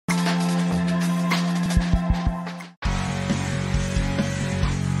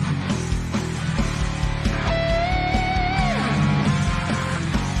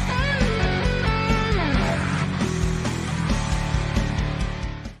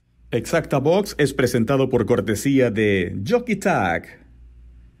Exacta Box es presentado por cortesía de Jockey Tag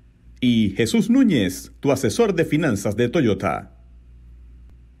y Jesús Núñez, tu asesor de finanzas de Toyota.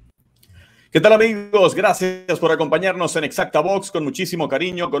 ¿Qué tal, amigos? Gracias por acompañarnos en Exacta Box con muchísimo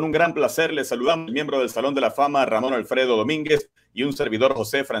cariño, con un gran placer. Les saludamos el miembro del Salón de la Fama, Ramón Alfredo Domínguez, y un servidor,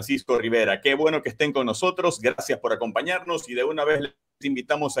 José Francisco Rivera. Qué bueno que estén con nosotros. Gracias por acompañarnos y de una vez les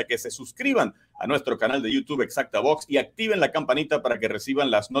invitamos a que se suscriban a nuestro canal de YouTube Exacta Box y activen la campanita para que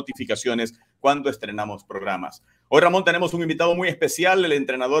reciban las notificaciones cuando estrenamos programas. Hoy, Ramón, tenemos un invitado muy especial, el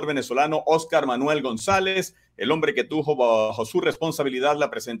entrenador venezolano Óscar Manuel González, el hombre que tuvo bajo su responsabilidad la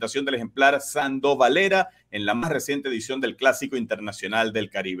presentación del ejemplar Sandovalera en la más reciente edición del Clásico Internacional del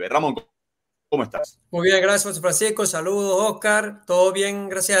Caribe. Ramón, ¿cómo estás? Muy bien, gracias, Francisco. Saludos, Oscar. Todo bien,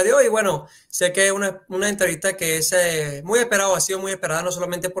 gracias a Dios. Y bueno, sé que es una entrevista que es muy esperada, ha sido muy esperada no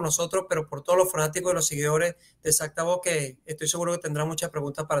solamente por nosotros, pero por todos los fanáticos y los seguidores de Exacta Voz, que estoy seguro que tendrán muchas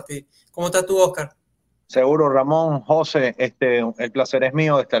preguntas para ti. ¿Cómo estás tú, Oscar? Seguro, Ramón, José, el placer es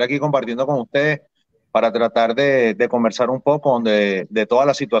mío de estar aquí compartiendo con ustedes para tratar de conversar un poco de todas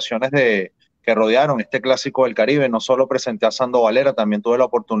las situaciones que rodearon este Clásico del Caribe. No solo presenté a Sandovalera, también tuve la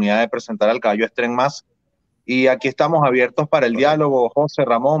oportunidad de presentar al caballo Estren Más. Y aquí estamos abiertos para el diálogo, José,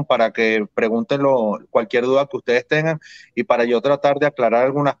 Ramón, para que pregunten cualquier duda que ustedes tengan y para yo tratar de aclarar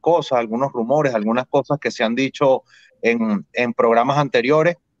algunas cosas, algunos rumores, algunas cosas que se han dicho en programas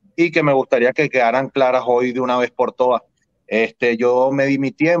anteriores y que me gustaría que quedaran claras hoy de una vez por todas. Yo me di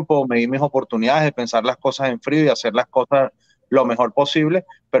mi tiempo, me di mis oportunidades de pensar las cosas en frío y hacer las cosas lo mejor posible,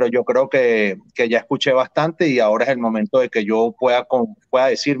 pero yo creo que ya escuché bastante y ahora es el momento de que yo pueda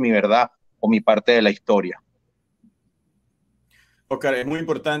decir mi verdad o mi parte de la historia. Oscar, es muy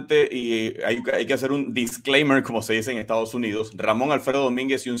importante y hay que hacer un disclaimer, como se dice en Estados Unidos. Ramón Alfredo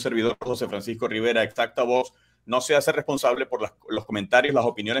Domínguez y un servidor, José Francisco Rivera, Exacta Voz, no se hace responsable por los comentarios, las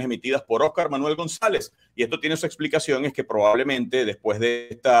opiniones emitidas por Óscar Manuel González. Y esto tiene su explicación, es que probablemente después de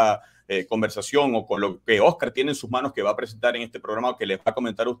esta conversación o con lo que Óscar tiene en sus manos que va a presentar en este programa o que les va a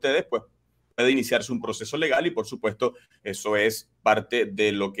comentar a ustedes, pues puede iniciarse un proceso legal y por supuesto eso es parte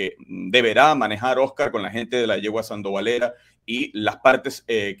de lo que deberá manejar Óscar con la gente de la yegua Sandovalera y las partes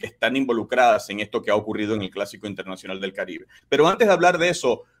que están involucradas en esto que ha ocurrido en el Clásico Internacional del Caribe. Pero antes de hablar de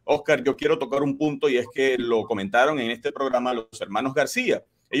eso, Óscar, yo quiero tocar un punto y es que lo comentaron en este programa los hermanos García.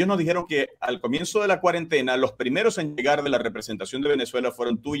 Ellos nos dijeron que al comienzo de la cuarentena, los primeros en llegar de la representación de Venezuela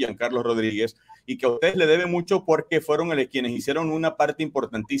fueron tú y Giancarlo Rodríguez, y que a ustedes le debe mucho porque fueron quienes hicieron una parte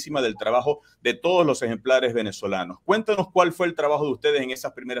importantísima del trabajo de todos los ejemplares venezolanos. Cuéntanos cuál fue el trabajo de ustedes en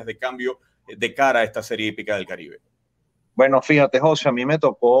esas primeras de cambio de cara a esta serie épica del Caribe. Bueno, fíjate, José, a mí me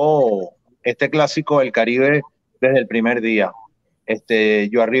tocó este Clásico del Caribe desde el primer día.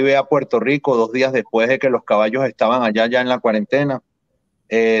 Yo arribé a Puerto Rico 2 días después de que los caballos estaban allá ya en la cuarentena.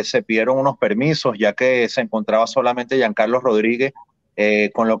 Se pidieron unos permisos, ya que se encontraba solamente Giancarlo Rodríguez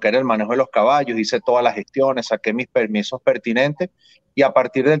con lo que era el manejo de los caballos. Hice todas las gestiones, saqué mis permisos pertinentes y a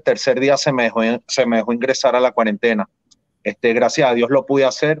partir del tercer día se me dejó ingresar a la cuarentena. Gracias a Dios lo pude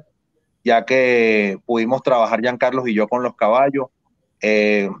hacer, ya que pudimos trabajar Giancarlo y yo con los caballos.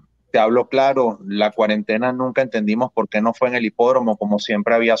 Eh, Te hablo claro, la cuarentena nunca entendimos por qué no fue en el hipódromo como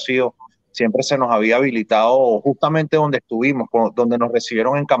siempre había sido. Siempre se nos había habilitado justamente donde estuvimos, donde nos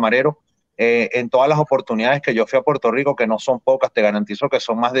recibieron en Camarero, en todas las oportunidades que yo fui a Puerto Rico, que no son pocas, te garantizo que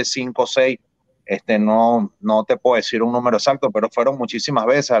son más de 5 o 6. No te puedo decir un número exacto, pero fueron muchísimas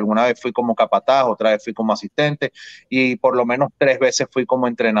veces. Alguna vez fui como capataz, otra vez fui como asistente y por lo menos 3 veces fui como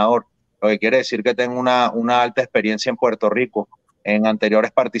entrenador, lo que quiere decir que tengo una alta experiencia en Puerto Rico en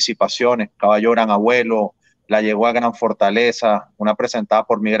anteriores participaciones. Caballo Gran Abuelo, la llegó a Gran Fortaleza, una presentada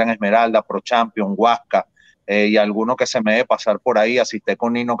por mi Gran Esmeralda, Pro Champion, Huasca, y alguno que se me debe pasar por ahí. Asisté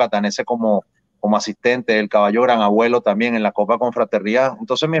con Nino Catanese como asistente, el Caballo Gran Abuelo también en la Copa Confraternidad.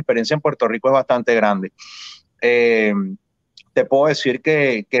 Entonces mi experiencia en Puerto Rico es bastante grande. Eh, Te puedo decir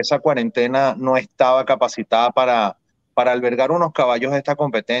que esa cuarentena no estaba capacitada para albergar unos caballos de esta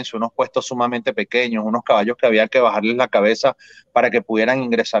competencia, unos puestos sumamente pequeños, unos caballos que había que bajarles la cabeza para que pudieran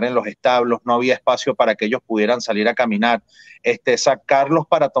ingresar en los establos. No había espacio para que ellos pudieran salir a caminar. Sacarlos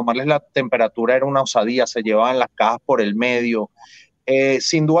para tomarles la temperatura era una osadía, se llevaban las cajas por el medio.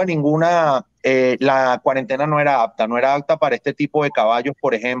 Sin duda ninguna, la cuarentena no era apta para este tipo de caballos,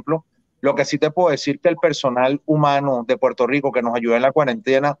 por ejemplo. Lo que sí te puedo decir que el personal humano de Puerto Rico que nos ayudó en la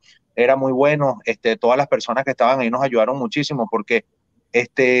cuarentena era muy bueno. Todas las personas que estaban ahí nos ayudaron muchísimo porque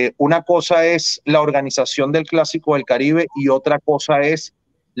una cosa es la organización del Clásico del Caribe y otra cosa es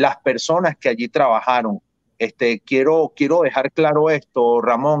las personas que allí trabajaron. Quiero dejar claro esto,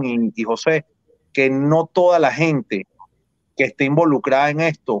 Ramón y José, que no toda la gente que esté involucrada en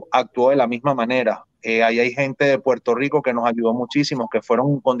esto actuó de la misma manera. Ahí hay gente de Puerto Rico que nos ayudó muchísimo, que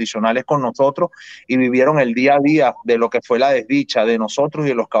fueron incondicionales con nosotros y vivieron el día a día de lo que fue la desdicha de nosotros y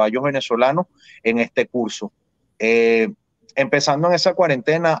de los caballos venezolanos en este curso. Empezando en esa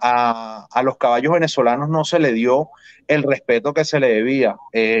cuarentena, a los caballos venezolanos no se le dio el respeto que se le debía.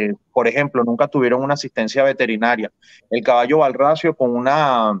 Por ejemplo, nunca tuvieron una asistencia veterinaria. El caballo Valracio con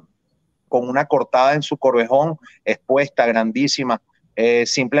una cortada en su corvejón expuesta, grandísima,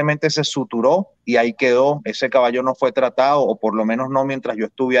 simplemente se suturó y ahí quedó. Ese caballo no fue tratado, o por lo menos no mientras yo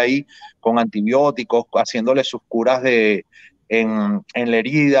estuve ahí, con antibióticos, haciéndole sus curas en la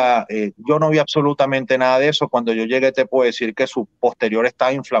herida. Yo no vi absolutamente nada de eso. Cuando yo llegué te puedo decir que su posterior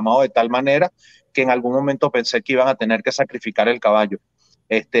estaba inflamado de tal manera que en algún momento pensé que iban a tener que sacrificar el caballo.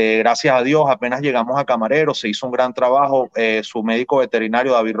 Gracias a Dios, apenas llegamos a Camarero, se hizo un gran trabajo. Su médico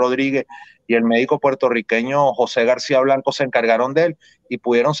veterinario David Rodríguez y el médico puertorriqueño José García Blanco se encargaron de él y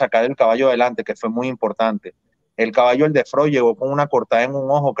pudieron sacar el caballo adelante, que fue muy importante. El caballo, el de Freud, llegó con una cortada en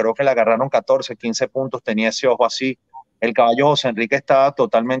un ojo, creo que le agarraron 14, 15 puntos, tenía ese ojo así. El caballo José Enrique estaba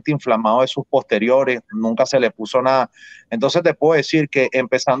totalmente inflamado de sus posteriores, nunca se le puso nada. Entonces te puedo decir que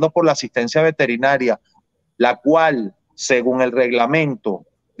empezando por la asistencia veterinaria, la cual, según el reglamento,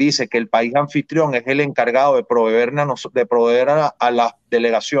 dice que el país anfitrión es el encargado de proveer a las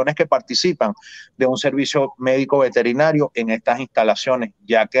delegaciones que participan de un servicio médico veterinario en estas instalaciones,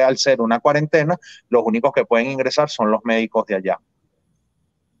 ya que al ser una cuarentena, los únicos que pueden ingresar son los médicos de allá.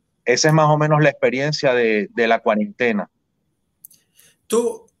 Esa es más o menos la experiencia de la cuarentena.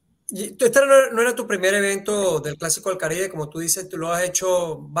 Este no era tu primer evento del Clásico del Caribe, como tú dices, tú lo has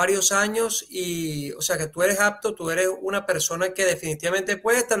hecho varios años y, o sea, que tú eres apto, tú eres una persona que definitivamente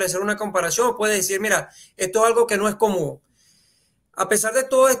puede establecer una comparación, puede decir, mira, esto es algo que no es común. A pesar de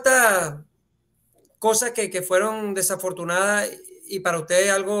todas estas cosas que fueron desafortunadas y para ustedes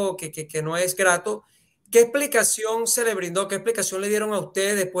algo que no es grato, ¿qué explicación se le brindó? ¿Qué explicación le dieron a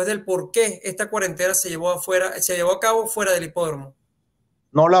ustedes después del por qué esta cuarentena se llevó a cabo fuera del hipódromo?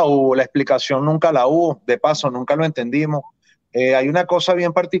 No la hubo, la explicación nunca la hubo, de paso, nunca lo entendimos. Hay una cosa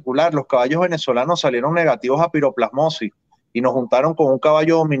bien particular, los caballos venezolanos salieron negativos a piroplasmosis y nos juntaron con un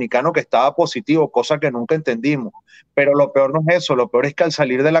caballo dominicano que estaba positivo, cosa que nunca entendimos. Pero lo peor no es eso, lo peor es que al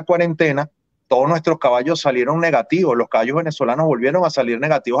salir de la cuarentena, todos nuestros caballos salieron negativos, los caballos venezolanos volvieron a salir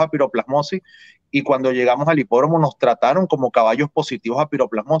negativos a piroplasmosis y cuando llegamos al hipódromo nos trataron como caballos positivos a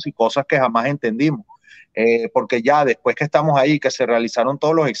piroplasmosis, cosas que jamás entendimos. Porque ya después que estamos ahí, que se realizaron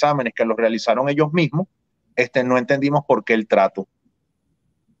todos los exámenes, que los realizaron ellos mismos, no entendimos por qué el trato.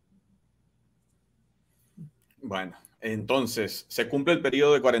 Bueno, entonces, se cumple el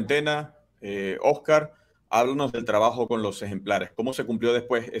periodo de cuarentena. Oscar, háblanos del trabajo con los ejemplares. ¿Cómo se cumplió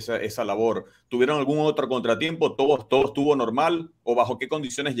después esa labor? ¿Tuvieron algún otro contratiempo? ¿Todo estuvo normal? ¿O bajo qué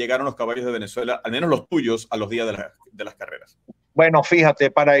condiciones llegaron los caballos de Venezuela, al menos los tuyos, a los días de las carreras? Bueno,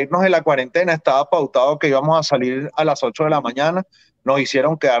 fíjate, para irnos de la cuarentena estaba pautado que íbamos a salir a las 8 de la mañana. Nos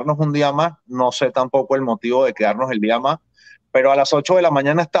hicieron quedarnos un día más. No sé tampoco el motivo de quedarnos el día más, pero a las 8 de la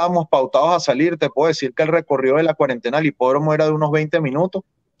mañana estábamos pautados a salir. Te puedo decir que el recorrido de la cuarentena al hipódromo era de unos 20 minutos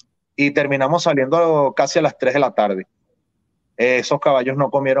y terminamos saliendo casi a las 3 de la tarde. Esos caballos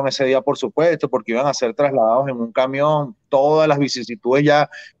no comieron ese día, por supuesto, porque iban a ser trasladados en un camión. Todas las vicisitudes ya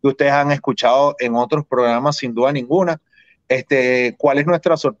que ustedes han escuchado en otros programas, sin duda ninguna. ¿Cuál es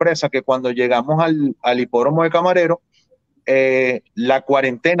nuestra sorpresa? Que cuando llegamos al hipódromo de Camarero, la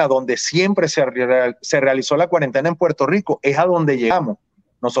cuarentena, donde siempre se realizó la cuarentena en Puerto Rico, es a donde llegamos.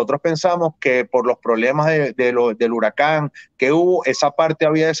 Nosotros pensamos que por los problemas del huracán que hubo, esa parte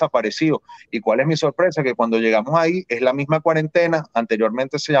había desaparecido. ¿Y cuál es mi sorpresa? Que cuando llegamos ahí es la misma cuarentena.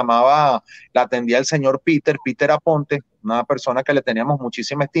 Anteriormente se llamaba, la atendía el señor Peter Aponte, una persona que le teníamos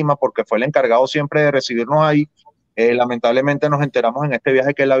muchísima estima porque fue el encargado siempre de recibirnos ahí. Lamentablemente nos enteramos en este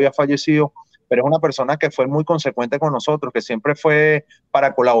viaje que él había fallecido, pero es una persona que fue muy consecuente con nosotros, que siempre fue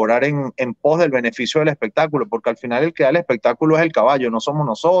para colaborar en pos del beneficio del espectáculo, porque al final el que da el espectáculo es el caballo, no somos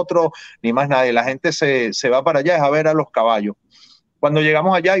nosotros, ni más nadie. La gente se va para allá es a ver a los caballos. Cuando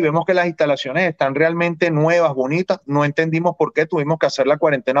llegamos allá y vemos que las instalaciones están realmente nuevas, bonitas, no entendimos por qué tuvimos que hacer la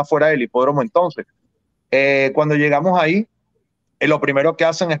cuarentena fuera del hipódromo entonces. Cuando llegamos ahí, lo primero que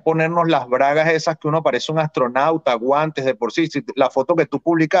hacen es ponernos las bragas esas que uno parece un astronauta, guantes de por sí. La foto que tú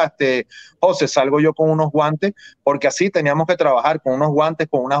publicaste, José, salgo yo con unos guantes, porque así teníamos que trabajar con unos guantes,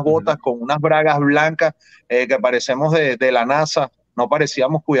 con unas botas, con unas bragas blancas que parecemos de la NASA, no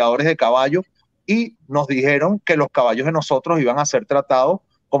parecíamos cuidadores de caballos, y nos dijeron que los caballos de nosotros iban a ser tratados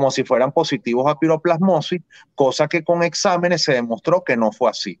como si fueran positivos a piroplasmosis, cosa que con exámenes se demostró que no fue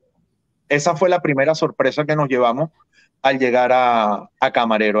así. Esa fue la primera sorpresa que nos llevamos. al llegar a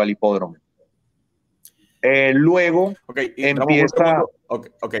Camarero, al hipódromo. Luego empieza...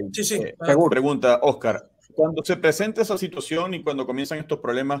 Sí, sí. Pregunta, Oscar, cuando se presenta esa situación y cuando comienzan estos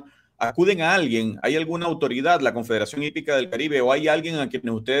problemas, ¿acuden a alguien? ¿Hay alguna autoridad, la Confederación Hípica del Caribe, o hay alguien a quien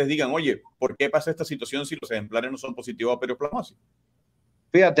ustedes digan, oye, ¿por qué pasa esta situación si los ejemplares no son positivos a perioplasmosis?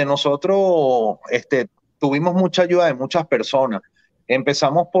 Fíjate, nosotros tuvimos mucha ayuda de muchas personas.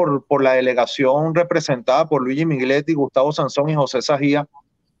 Empezamos por la delegación representada por Luigi Migletti, Gustavo Sansón y José Sajía,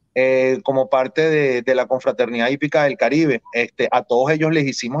 como parte de la Confraternidad Hípica del Caribe. A todos ellos les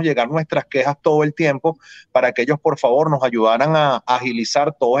hicimos llegar nuestras quejas todo el tiempo para que ellos por favor nos ayudaran a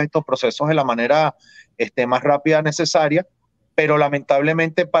agilizar todos estos procesos de la manera más rápida necesaria, pero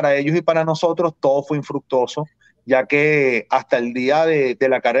lamentablemente para ellos y para nosotros todo fue infructuoso, ya que hasta el día de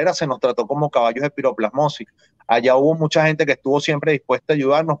la carrera se nos trató como caballos de piroplasmosis. Allá hubo mucha gente que estuvo siempre dispuesta a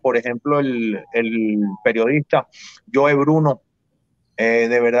ayudarnos, por ejemplo el periodista Joe Bruno.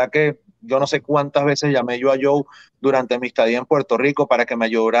 De verdad que yo no sé cuántas veces llamé yo a Joe durante mi estadía en Puerto Rico para que me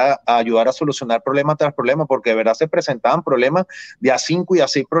ayudara a solucionar problema tras problema, porque de verdad se presentaban problemas de a 5 y a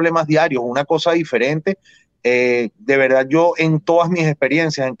 6 problemas diarios, una cosa diferente. De verdad, yo en todas mis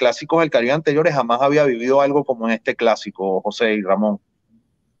experiencias en clásicos del Caribe anteriores jamás había vivido algo como en este clásico, José y Ramón.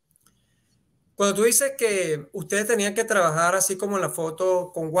 Cuando tú dices que ustedes tenían que trabajar así como en la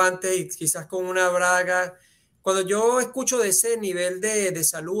foto, con guantes y quizás con una braga, cuando yo escucho de ese nivel de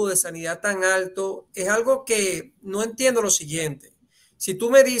salud, de sanidad tan alto, es algo que no entiendo lo siguiente. Si tú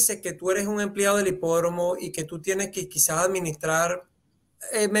me dices que tú eres un empleado del hipódromo y que tú tienes que quizás administrar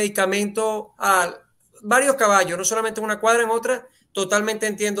medicamentos a varios caballos, no solamente en una cuadra, en otra, totalmente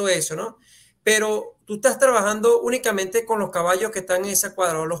entiendo eso, ¿no? Pero tú estás trabajando únicamente con los caballos que están en esa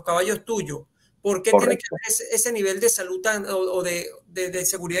cuadra o los caballos tuyos. ¿Por qué tiene que haber ese nivel de salud o de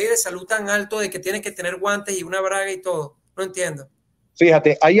seguridad y de salud tan alto de que tiene que tener guantes y una braga y todo? No entiendo.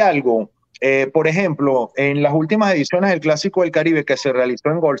 Fíjate, hay algo, por ejemplo, en las últimas ediciones del Clásico del Caribe que se realizó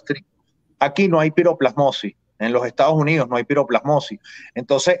en Gulfstream, aquí no hay piroplasmosis. En los Estados Unidos no hay piroplasmosis.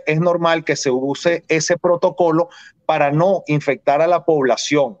 Entonces es normal que se use ese protocolo para no infectar a la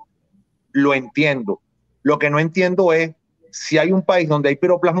población. Lo entiendo. Lo que no entiendo es si hay un país donde hay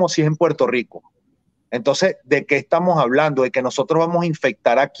piroplasmosis en Puerto Rico. Entonces, ¿de qué estamos hablando? ¿De que nosotros vamos a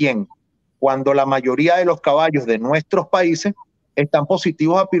infectar a quién? Cuando la mayoría de los caballos de nuestros países están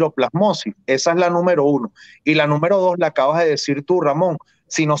positivos a piroplasmosis. Esa es la número 1. Y la número 2 la acabas de decir tú, Ramón.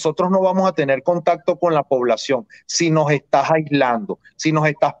 Si nosotros no vamos a tener contacto con la población, si nos estás aislando, si nos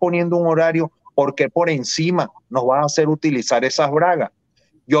estás poniendo un horario, ¿por qué por encima nos vas a hacer utilizar esas bragas?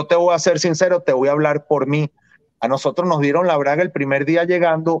 Yo te voy a ser sincero, te voy a hablar por mí. A nosotros nos dieron la braga el primer día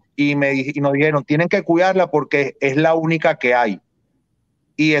llegando y nos dijeron, tienen que cuidarla porque es la única que hay.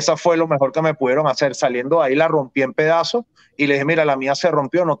 Y esa fue lo mejor que me pudieron hacer. Saliendo de ahí la rompí en pedazos y le dije, mira, la mía se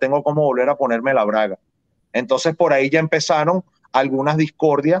rompió, no tengo cómo volver a ponerme la braga. Entonces por ahí ya empezaron algunas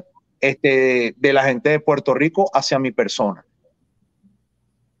discordias de la gente de Puerto Rico hacia mi persona.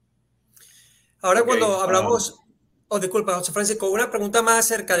 Ahora cuando hablamos, disculpa, José Francisco, una pregunta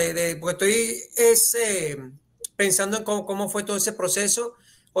más acerca porque estoy pensando en cómo fue todo ese proceso.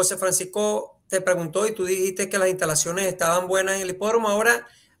 José Francisco te preguntó y tú dijiste que las instalaciones estaban buenas en el hipódromo. Ahora,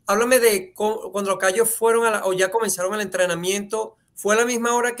 háblame de cuando los caballos fueron o ya comenzaron el entrenamiento, ¿fue a la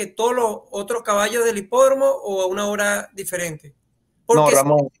misma hora que todos los otros caballos del hipódromo o a una hora diferente? Porque no,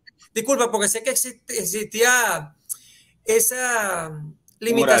 Ramón. Disculpa, porque sé que existía esa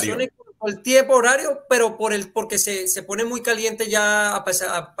limitación por el tiempo horario, pero porque se pone muy caliente ya a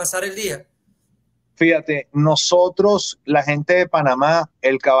pasar el día. Fíjate, nosotros, la gente de Panamá,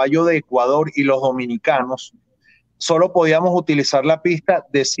 el caballo de Ecuador y los dominicanos, solo podíamos utilizar la pista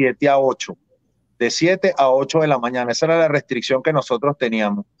de 7 a 8. De 7 a 8 de la mañana. Esa era la restricción que nosotros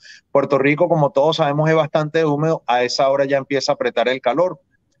teníamos. Puerto Rico, como todos sabemos, es bastante húmedo. A esa hora ya empieza a apretar el calor.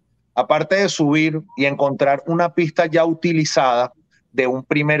 Aparte de subir y encontrar una pista ya utilizada de un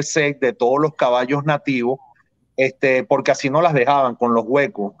primer set de todos los caballos nativos, porque así no las dejaban con los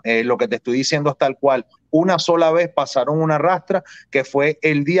huecos. Lo que te estoy diciendo es tal cual. Una sola vez pasaron una rastra, que fue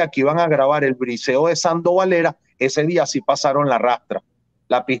el día que iban a grabar el briseo de Sandovalera. Ese día sí pasaron la rastra.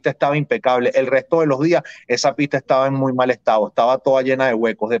 La pista estaba impecable. El resto de los días esa pista estaba en muy mal estado. Estaba toda llena de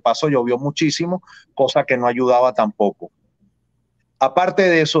huecos. De paso llovió muchísimo, cosa que no ayudaba tampoco. Aparte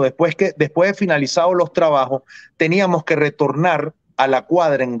de eso, después de finalizados los trabajos, teníamos que retornar a la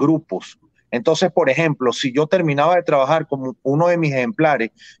cuadra en grupos. Entonces, por ejemplo, si yo terminaba de trabajar con uno de mis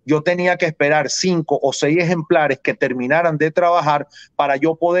ejemplares, yo tenía que esperar 5 o 6 ejemplares que terminaran de trabajar para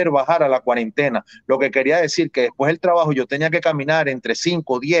yo poder bajar a la cuarentena. Lo que quería decir que después del trabajo yo tenía que caminar entre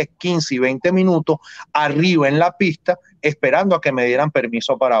 5, 10, 15 y 20 minutos arriba en la pista esperando a que me dieran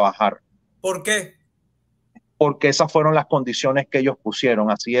permiso para bajar. ¿Por qué? Porque esas fueron las condiciones que ellos pusieron,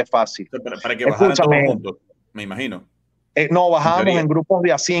 así de fácil. Para que bajaran todos juntos, me imagino. No, bajábamos en grupos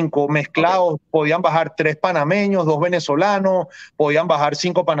de a 5 mezclados, okay. Podían bajar 3 panameños, 2 venezolanos, podían bajar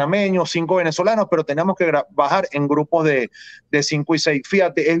 5 panameños, 5 venezolanos, pero teníamos que bajar en grupos de 5 y 6.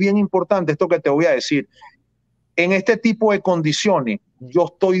 Fíjate, es bien importante esto que te voy a decir. En este tipo de condiciones, yo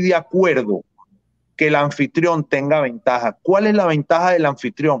estoy de acuerdo que el anfitrión tenga ventaja. ¿Cuál es la ventaja del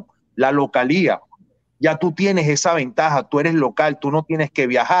anfitrión? La localía. Ya tú tienes esa ventaja, tú eres local, tú no tienes que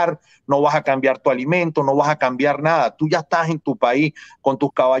viajar, no vas a cambiar tu alimento, no vas a cambiar nada. Tú ya estás en tu país con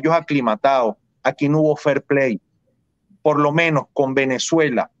tus caballos aclimatados. Aquí no hubo fair play. Por lo menos con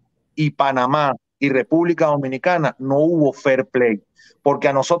Venezuela y Panamá y República Dominicana no hubo fair play, porque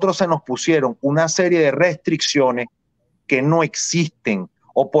a nosotros se nos pusieron una serie de restricciones que no existen,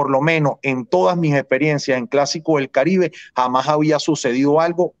 o por lo menos en todas mis experiencias en Clásico del Caribe jamás había sucedido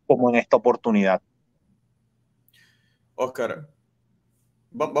algo como en esta oportunidad. Oscar,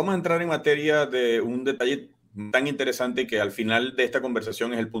 vamos a entrar en materia de un detalle tan interesante que al final de esta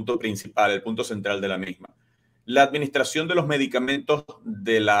conversación es el punto principal, el punto central de la misma. La administración de los medicamentos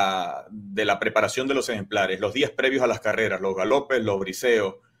de la preparación de los ejemplares, los días previos a las carreras, los galopes, los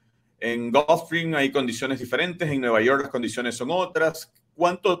briseos. En Gulfstream hay condiciones diferentes, en Nueva York las condiciones son otras.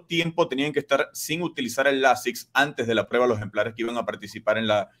 ¿Cuánto tiempo tenían que estar sin utilizar el Lasix antes de la prueba los ejemplares que iban a participar en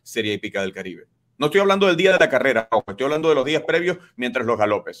la Serie Hípica del Caribe? No estoy hablando del día de la carrera, estoy hablando de los días previos mientras los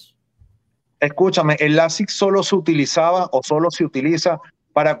galopes. Escúchame, el Lasix solo se utilizaba o solo se utiliza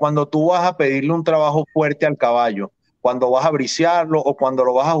para cuando tú vas a pedirle un trabajo fuerte al caballo, cuando vas a brisearlo o cuando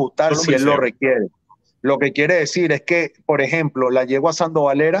lo vas a ajustar si él lo requiere. Lo que quiere decir es que, por ejemplo, la yegua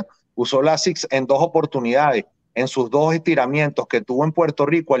Sandovalera usó Lasix en 2 oportunidades. En sus 2 estiramientos que tuvo en Puerto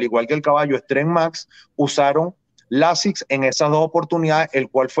Rico, al igual que el caballo Strength Max, usaron Lasix en esas 2 oportunidades, el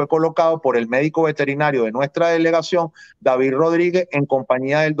cual fue colocado por el médico veterinario de nuestra delegación, David Rodríguez, en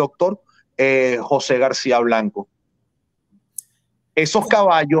compañía del doctor José García Blanco. Esos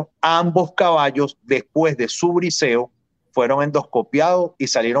caballos, ambos caballos, después de su briseo, fueron endoscopiados y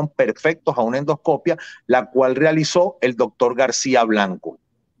salieron perfectos a una endoscopia, la cual realizó el doctor García Blanco.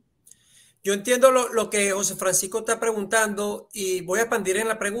 Yo entiendo lo que José Francisco está preguntando y voy a expandir en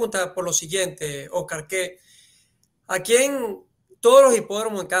la pregunta por lo siguiente, Oscar, que aquí en todos los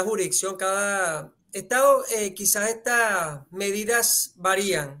hipódromos, en cada jurisdicción, cada estado, quizás estas medidas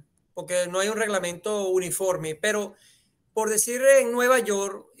varían porque no hay un reglamento uniforme, pero por decir en Nueva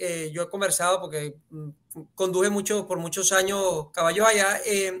York, yo he conversado porque conduje por muchos años caballos allá,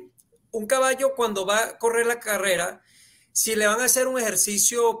 un caballo cuando va a correr la carrera, si le van a hacer un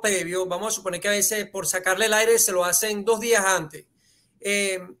ejercicio previo, vamos a suponer que a veces por sacarle el aire se lo hacen 2 días antes.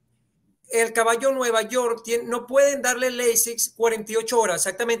 El caballo Nueva York no pueden darle Lasix 48 horas,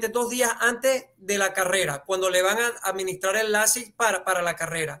 exactamente 2 días antes de la carrera, cuando le van a administrar el Lasix para la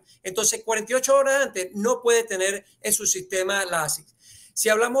carrera. Entonces, 48 horas antes no puede tener en su sistema Lasix. Si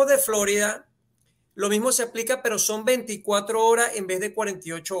hablamos de Florida, lo mismo se aplica, pero son 24 horas en vez de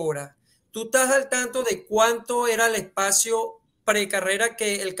 48 horas. ¿Tú estás al tanto de cuánto era el espacio precarrera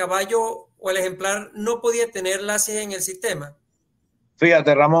que el caballo o el ejemplar no podía tener Lasix en el sistema?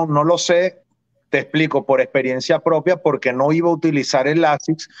 Fíjate, Ramón, no lo sé, te explico por experiencia propia, porque no iba a utilizar el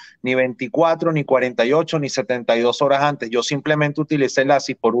Lasix ni 24, ni 48, ni 72 horas antes. Yo simplemente utilicé el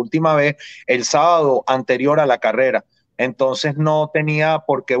Lasix por última vez el sábado anterior a la carrera. Entonces no tenía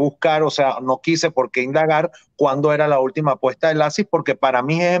por qué buscar, o sea, no quise por qué indagar cuándo era la última puesta del Lasix, porque para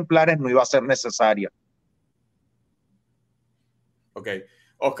mis ejemplares no iba a ser necesaria. Ok.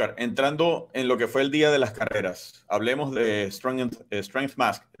 Oscar, entrando en lo que fue el día de las carreras, hablemos de Strength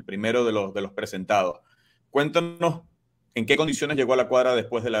Mask, el primero de los presentados. Cuéntanos en qué condiciones llegó a la cuadra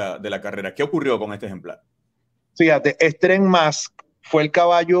después de la carrera. ¿Qué ocurrió con este ejemplar? Fíjate, Strength Mask fue el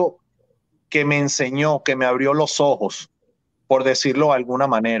caballo que me enseñó, que me abrió los ojos, por decirlo de alguna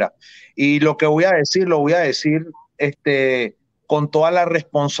manera. Y lo que voy a decir, lo voy a decir con toda la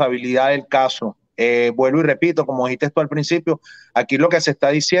responsabilidad del caso. Vuelvo y repito, como dijiste tú al principio, aquí lo que se está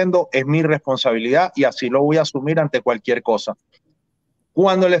diciendo es mi responsabilidad y así lo voy a asumir ante cualquier cosa.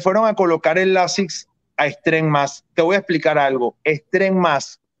 Cuando le fueron a colocar el Lasix a Strength Mask, te voy a explicar algo. Strength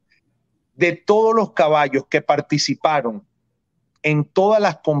Mask, de todos los caballos que participaron en todas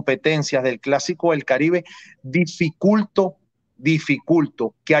las competencias del Clásico del Caribe, dificulto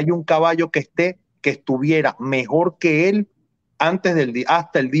dificulto que haya un caballo que estuviera mejor que él antes del día,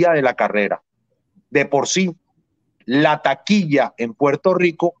 hasta el día de la carrera. De por sí, la taquilla en Puerto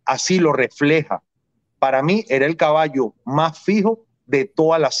Rico así lo refleja. Para mí era el caballo más fijo de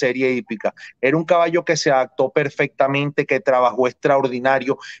toda la serie hípica. Era un caballo que se adaptó perfectamente, que trabajó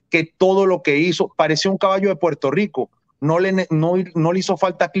extraordinario, que todo lo que hizo parecía un caballo de Puerto Rico. No le hizo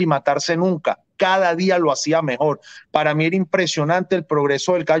falta aclimatarse nunca. Cada día lo hacía mejor. Para mí era impresionante el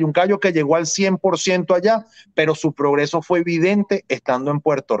progreso del caballo. Un caballo que llegó al 100% allá, pero su progreso fue evidente estando en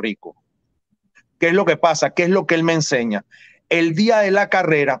Puerto Rico. ¿Qué es lo que pasa? ¿Qué es lo que él me enseña? El día de la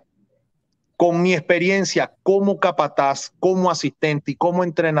carrera, con mi experiencia como capataz, como asistente y como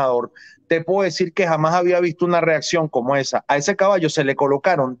entrenador, te puedo decir que jamás había visto una reacción como esa. A ese caballo se le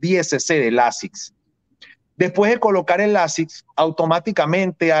colocaron 10 cc de Lasix. Después de colocar el Lasix,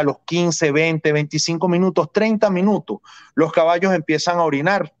 automáticamente a los 15, 20, 25 minutos, 30 minutos, los caballos empiezan a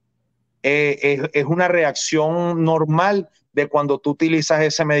orinar. Es una reacción normal de cuando tú utilizas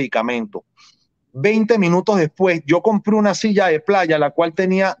ese medicamento. 20 minutos después, yo compré una silla de playa, la cual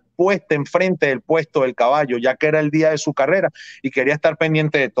tenía puesta enfrente del puesto del caballo, ya que era el día de su carrera y quería estar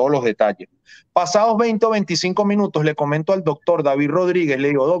pendiente de todos los detalles. Pasados 20 o 25 minutos, le comento al doctor David Rodríguez, le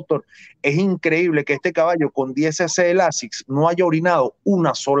digo, doctor, es increíble que este caballo con 10 cc de Lasix no haya orinado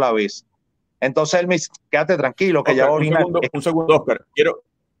una sola vez. Entonces él me dice, quédate tranquilo, que Oscar, ya va a orinar. Un segundo, Oscar.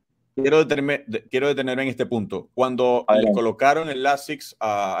 Quiero detenerme en este punto. Cuando le colocaron el Lasix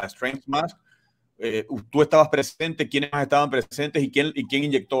a Strength Mask, tú estabas presente, ¿quiénes más estaban presentes y quién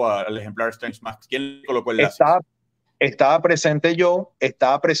inyectó al ejemplar Strength Mask? ¿Quién le colocó el Lasix? Estaba presente yo,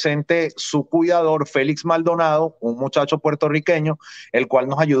 estaba presente su cuidador, Félix Maldonado, un muchacho puertorriqueño, el cual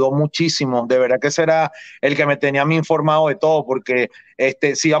nos ayudó muchísimo. De verdad que será el que me tenía a mí informado de todo, porque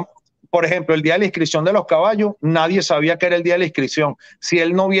si, por ejemplo, el día de la inscripción de los caballos, nadie sabía que era el día de la inscripción. Si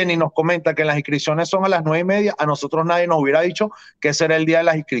él no viene y nos comenta que las inscripciones son a las 9:30, a nosotros nadie nos hubiera dicho que ese era el día de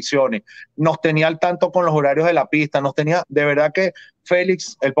las inscripciones. Nos tenía al tanto con los horarios de la pista, de verdad que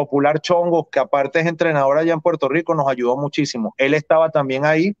Félix, el popular Chongo, que aparte es entrenador allá en Puerto Rico, nos ayudó muchísimo. Él estaba también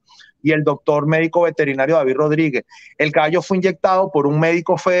ahí y el doctor médico veterinario David Rodríguez. El caballo fue inyectado por un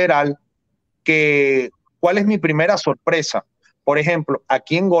médico federal ¿cuál es mi primera sorpresa? Por ejemplo,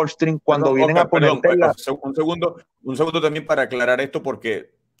 aquí en Gulfstream, cuando vienen a poner... Un segundo también para aclarar esto,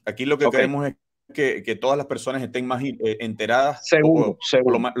 porque aquí lo que queremos es que todas las personas estén más enteradas, seguro.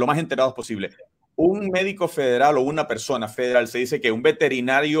 Lo más enterados posible. Un médico federal o una persona federal, se dice que un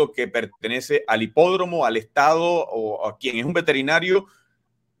veterinario que pertenece al hipódromo, al estado, o a quien es un veterinario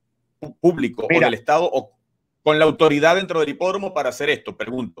público o del estado, o con la autoridad dentro del hipódromo para hacer esto,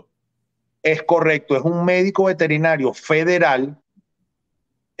 pregunto. Es correcto, es un médico veterinario federal,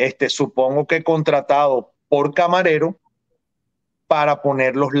 supongo que contratado por camarero para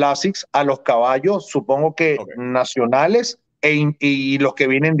poner los Lasix a los caballos, supongo que nacionales y los que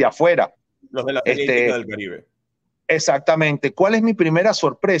vienen de afuera. Los de la Feria del Caribe. Exactamente. ¿Cuál es mi primera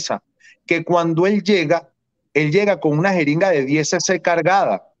sorpresa? Que cuando él llega con una jeringa de 10 cc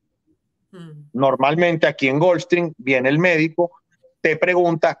cargada. Normalmente aquí en Gulfstream viene el médico, te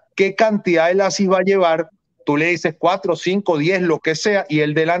pregunta qué cantidad de Lasix va a llevar, tú le dices 4, 5, 10, lo que sea, y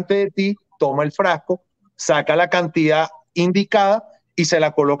él delante de ti toma el frasco, saca la cantidad indicada y se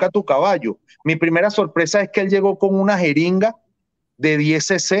la coloca a tu caballo. Mi primera sorpresa es que él llegó con una jeringa de 10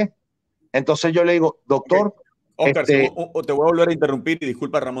 cc. Entonces yo le digo, doctor... Oscar, te voy a volver a interrumpir y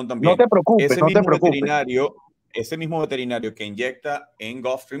disculpa, Ramón, también. No te preocupes, Ese mismo veterinario que inyecta en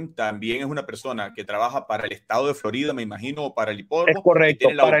Gulfstream también es una persona que trabaja para el estado de Florida, me imagino, o para el hipódromo. Es correcto,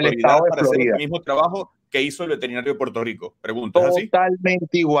 tiene la para el estado de para Florida. hacer el mismo trabajo que hizo el veterinario de Puerto Rico. Pregunto, ¿es así?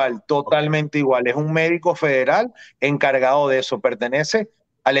 Totalmente igual, totalmente igual. Es un médico federal encargado de eso. Pertenece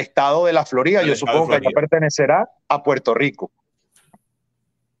al estado de la Florida. Yo supongo que ya pertenecerá a Puerto Rico.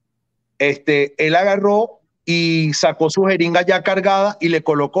 Él agarró y sacó su jeringa ya cargada y le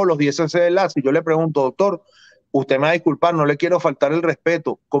colocó los 10 cc de Lasix. Y yo le pregunto, doctor, usted me va a disculpar, no le quiero faltar el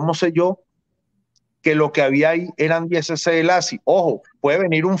respeto. ¿Cómo sé yo que lo que había ahí eran 10 cc de Lasix? Ojo, puede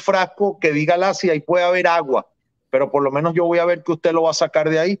venir un frasco que diga Lasix, ahí puede haber agua, pero por lo menos yo voy a ver que usted lo va a sacar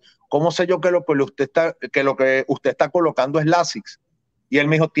de ahí. ¿Cómo sé yo que lo que usted está colocando es Lasix? Y él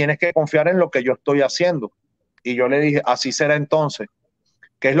me dijo, tienes que confiar en lo que yo estoy haciendo. Y yo le dije, así será entonces.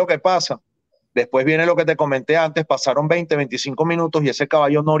 ¿Qué es lo que pasa? Después viene lo que te comenté antes, pasaron 20, 25 minutos y ese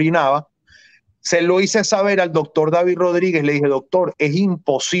caballo no orinaba. Se lo hice saber al doctor David Rodríguez, le dije, doctor, es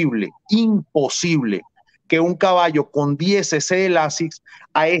imposible que un caballo con 10 cc de Lasix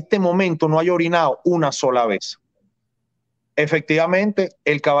a este momento no haya orinado una sola vez. Efectivamente,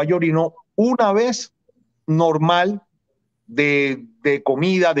 el caballo orinó una vez normal, de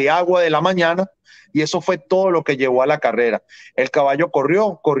comida, de agua de la mañana, y eso fue todo lo que llevó a la carrera. El caballo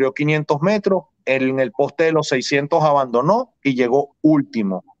corrió 500 metros, en el poste de los 600 abandonó y llegó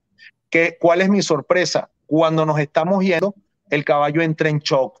último. ¿Cuál es mi sorpresa? Cuando nos estamos yendo, el caballo entra en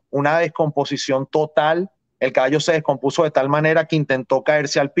shock, una descomposición total. El caballo se descompuso de tal manera que intentó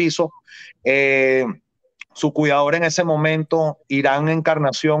caerse al piso. Su cuidador en ese momento, Irán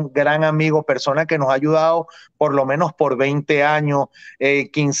Encarnación, gran amigo, persona que nos ha ayudado por lo menos por 20 años,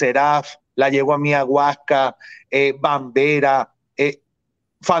 Quinceraf, la Yegua Mía Huasca, Bambera,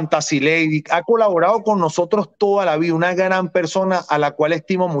 Fantasy Lady, ha colaborado con nosotros toda la vida, una gran persona a la cual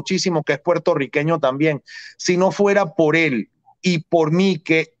estimo muchísimo, que es puertorriqueño también. Si no fuera por él y por mí,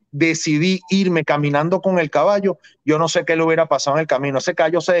 que decidí irme caminando con el caballo, yo no sé qué le hubiera pasado en el camino. Ese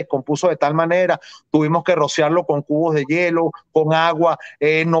caballo se descompuso de tal manera, tuvimos que rociarlo con cubos de hielo, con agua,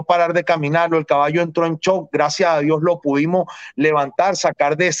 no parar de caminarlo. El caballo entró en shock, gracias a Dios lo pudimos levantar,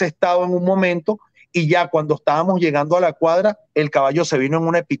 sacar de ese estado en un momento, y ya cuando estábamos llegando a la cuadra, el caballo se vino en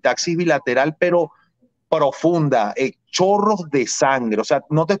una epitaxis bilateral, pero profunda, chorros de sangre. O sea,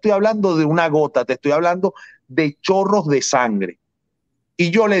 no te estoy hablando de una gota, te estoy hablando de chorros de sangre. Y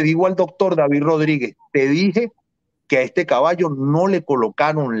yo le digo al doctor David Rodríguez, te dije que a este caballo no le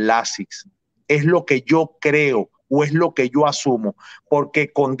colocaron Lasix. Es lo que yo creo o es lo que yo asumo,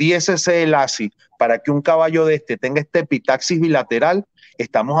 porque con 10 cc de Lasix, para que un caballo de este tenga este epitaxis bilateral,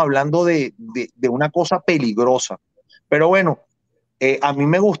 estamos hablando de una cosa peligrosa. Pero bueno, a mí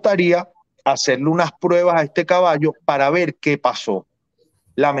me gustaría hacerle unas pruebas a este caballo para ver qué pasó.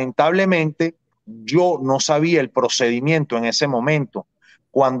 Lamentablemente, yo no sabía el procedimiento en ese momento.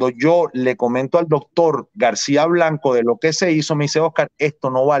 Cuando yo le comento al doctor García Blanco de lo que se hizo, me dice, Oscar, esto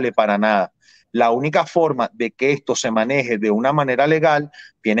no vale para nada. La única forma de que esto se maneje de una manera legal,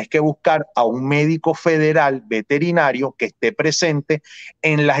 tienes que buscar a un médico federal veterinario que esté presente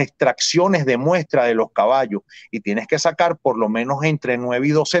en las extracciones de muestra de los caballos, y tienes que sacar por lo menos entre 9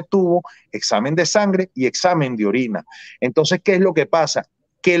 y 12 tubos, examen de sangre y examen de orina. Entonces, ¿qué es lo que pasa?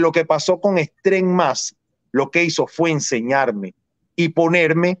 Que lo que pasó con Stren Más, lo que hizo fue enseñarme y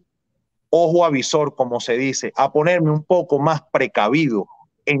ponerme ojo avisor, como se dice, a ponerme un poco más precavido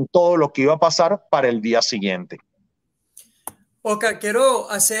en todo lo que iba a pasar para el día siguiente. Oscar, quiero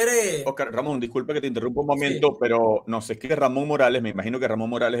hacer... Oscar, Ramón, disculpe que te interrumpa un momento, sí, pero nos escribe Ramón Morales, me imagino que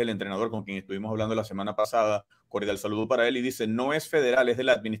Ramón Morales es el entrenador con quien estuvimos hablando la semana pasada, cordial saludo para él, y dice, no es federal, es de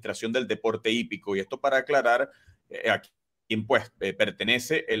la Administración del Deporte Hípico, y esto para aclarar a quién pues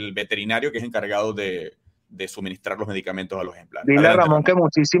pertenece el veterinario que es encargado de suministrar los medicamentos a los ejemplares. Dile a Ramón que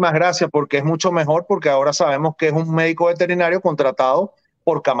muchísimas gracias, porque es mucho mejor, porque ahora sabemos que es un médico veterinario contratado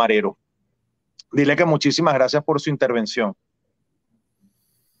por Camarero. Dile que muchísimas gracias por su intervención.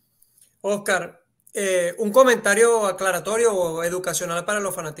 Oscar, un comentario aclaratorio o educacional para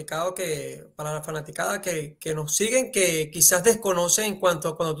los fanaticados para la fanaticada que nos siguen, que quizás desconocen en cuanto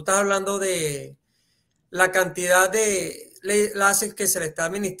a cuando tú estás hablando de la cantidad de Lasix que se le está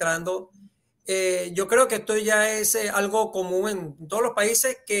administrando. Yo creo que esto ya es algo común en todos los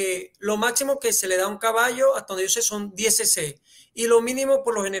países, que lo máximo que se le da a un caballo, hasta donde yo sé, son 10 cc. Y lo mínimo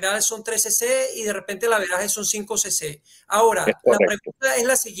por lo general son 3 cc y de repente la veraje son 5 cc. Ahora, la pregunta es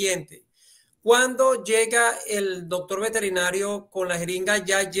la siguiente. ¿Cuándo llega el doctor veterinario con la jeringa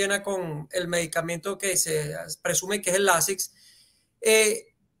ya llena con el medicamento que se presume que es el Lasix?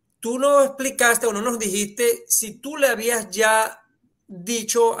 Tú no explicaste o no nos dijiste si tú le habías ya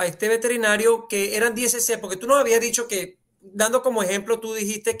dicho a este veterinario que eran 10 cc, porque tú nos habías dicho que, dando como ejemplo, tú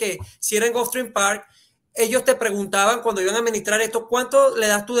dijiste que si era en Gulfstream Park, ellos te preguntaban cuando iban a administrar esto, ¿cuánto le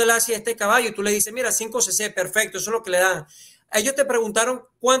das tú de Lasix a este caballo? Y tú le dices, mira, 5 cc, perfecto, eso es lo que le dan. Ellos te preguntaron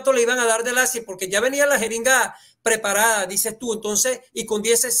cuánto le iban a dar de Lasix, porque ya venía la jeringa preparada, dices tú, entonces, y con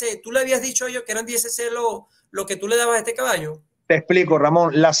 10 cc, ¿tú le habías dicho a ellos que eran 10 cc lo que tú le dabas a este caballo? Te explico,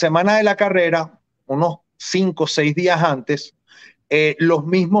 Ramón. La semana de la carrera, unos 5 o 6 días antes, los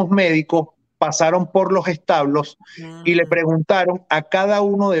mismos médicos pasaron por los establos y le preguntaron a cada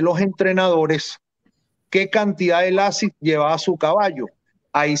uno de los entrenadores qué cantidad de Lasix llevaba su caballo.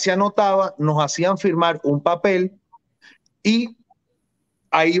 Ahí se anotaba, nos hacían firmar un papel y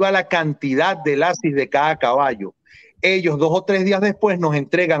ahí va la cantidad de Lasix de cada caballo. Ellos 2 o 3 días después nos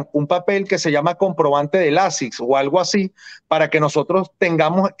entregan un papel que se llama comprobante de Lasix o algo así, para que nosotros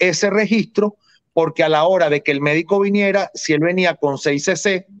tengamos ese registro, porque a la hora de que el médico viniera, si él venía con 6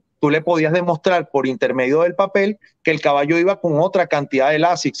 cc, tú le podías demostrar por intermedio del papel que el caballo iba con otra cantidad de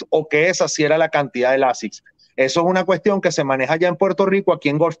Lasix o que esa sí era la cantidad de Lasix. Eso es una cuestión que se maneja ya en Puerto Rico, aquí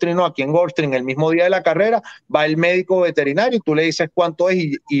en Gulfstream no, aquí en Gulfstream el mismo día de la carrera va el médico veterinario y tú le dices cuánto es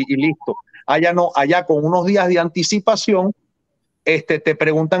y listo. Allá no, allá con unos días de anticipación, te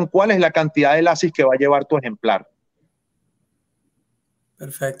preguntan cuál es la cantidad de LASIK que va a llevar tu ejemplar.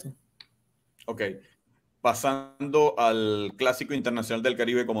 Perfecto. Ok. Pasando al Clásico Internacional del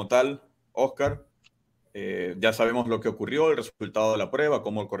Caribe como tal, Oscar, ya sabemos lo que ocurrió, el resultado de la prueba,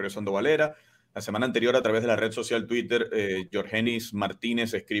 cómo corrió Sando Valera. La semana anterior, a través de la red social Twitter, Jorgenis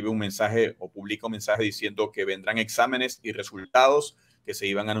Martínez escribe un mensaje o publica un mensaje diciendo que vendrán exámenes y resultados que se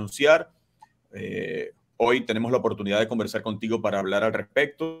iban a anunciar. Hoy tenemos la oportunidad de conversar contigo para hablar al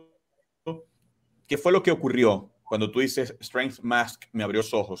respecto. ¿Qué fue lo que ocurrió cuando tú dices Strength Mask me abrió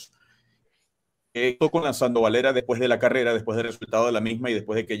los ojos? ¿Qué pasó con la Sando Valera después de la carrera, después del resultado de la misma y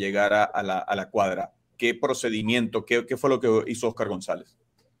después de que llegara a la cuadra? ¿Qué procedimiento, qué fue lo que hizo Oscar González?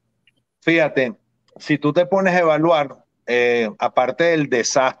 Fíjate, si tú te pones a evaluar, aparte del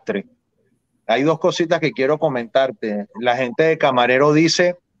desastre, hay dos cositas que quiero comentarte. La gente de Camarero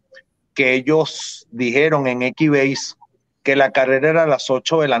dice que ellos dijeron en Xbase que la carrera era a las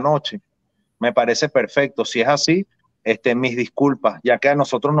 8 de la noche. Me parece perfecto. Si es así, mis disculpas, ya que a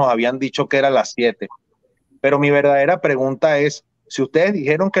nosotros nos habían dicho que era a las 7. Pero mi verdadera pregunta es, si ustedes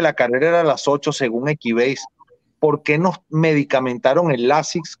dijeron que la carrera era a las 8 según Xbase, ¿por qué nos medicamentaron el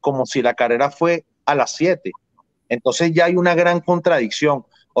LASIK como si la carrera fue a las 7? Entonces ya hay una gran contradicción.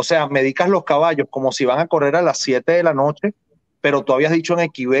 O sea, medicas los caballos como si van a correr a las 7 de la noche, pero tú habías dicho en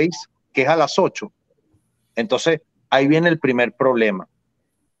Xbase que es a las 8. Entonces, ahí viene el primer problema.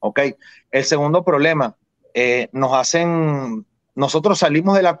 ¿Ok? El segundo problema, nosotros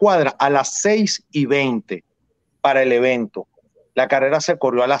salimos de la cuadra a las 6:20 para el evento. La carrera se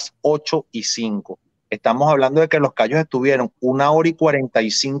corrió a las 8:05. Estamos hablando de que los callos estuvieron 1 hora y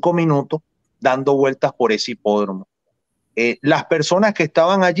 45 minutos dando vueltas por ese hipódromo. Las personas que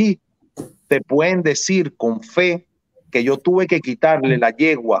estaban allí te pueden decir con fe que yo tuve que quitarle la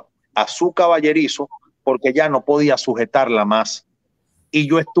yegua a su caballerizo porque ya no podía sujetarla más. Y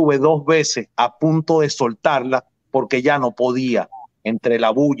yo estuve 2 veces a punto de soltarla porque ya no podía. Entre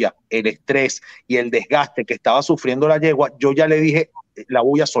la bulla, el estrés y el desgaste que estaba sufriendo la yegua, yo ya le dije, la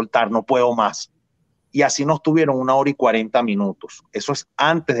voy a soltar, no puedo más. Y así nos tuvieron 1 hora y 40 minutos. Eso es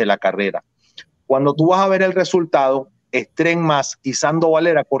antes de la carrera. Cuando tú vas a ver el resultado, Strength Mask y Sando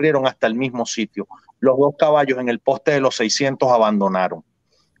Valera corrieron hasta el mismo sitio. Los 2 caballos en el poste de los 600 abandonaron.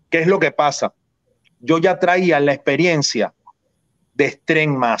 ¿Qué es lo que pasa? Yo ya traía la experiencia de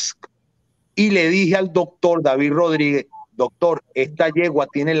Strength Mask y le dije al doctor David Rodríguez, doctor, esta yegua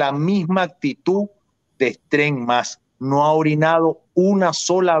tiene la misma actitud de Strength Mask. No ha orinado una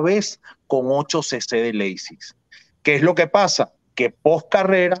sola vez con 8 cc de LASIK. ¿Qué es lo que pasa? Que post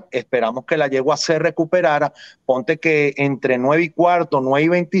carrera esperamos que la yegua se recuperara. Ponte que entre 9:15,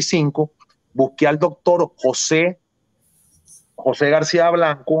 9:25, busqué al doctor José García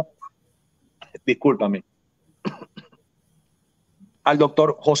Blanco, discúlpame, al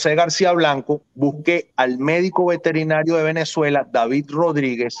doctor José García Blanco, busqué al médico veterinario de Venezuela, David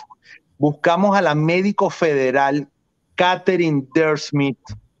Rodríguez, buscamos a la médico federal, Catherine Dersmith,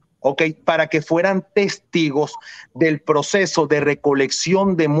 para que fueran testigos del proceso de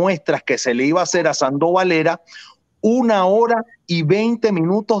recolección de muestras que se le iba a hacer a Sando Valera 1 hora y 20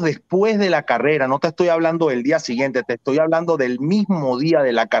 minutos después de la carrera. No te estoy hablando del día siguiente, te estoy hablando del mismo día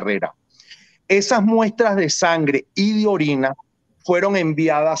de la carrera. Esas muestras de sangre y de orina fueron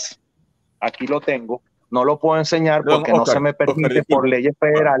enviadas, aquí lo tengo, no lo puedo enseñar porque no se me permite por leyes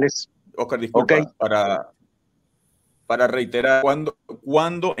federales. Oscar, disculpa, para reiterar,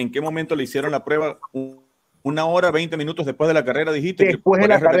 ¿cuándo, en qué momento le hicieron la prueba? 1 hora, 20 minutos después de la carrera, dijiste. Después de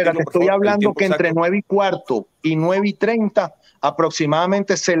la carrera, te estoy hablando que entre 9:15 y 9:30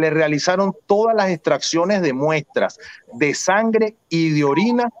 aproximadamente se le realizaron todas las extracciones de muestras de sangre y de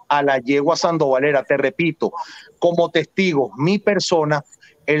orina a la yegua Sando Valera. Te repito, como testigo, mi persona,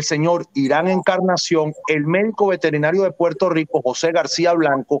 el señor Irán Encarnación, el médico veterinario de Puerto Rico, José García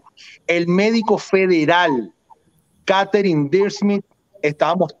Blanco, el médico federal, Catherine Dersmith,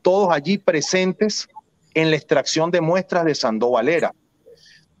 estábamos todos allí presentes en la extracción de muestras de Sando Valera.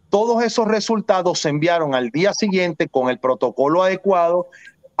 Todos esos resultados se enviaron al día siguiente con el protocolo adecuado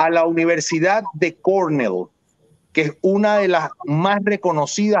a la Universidad de Cornell, que es una de las más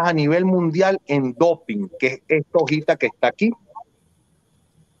reconocidas a nivel mundial en doping, que es esta hojita que está aquí.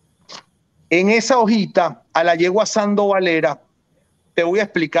 En esa hojita, a la yegua Sando Valera, te voy a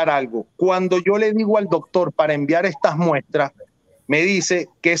explicar algo. Cuando yo le digo al doctor para enviar estas muestras, me dice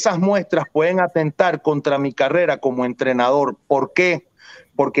que esas muestras pueden atentar contra mi carrera como entrenador. ¿Por qué?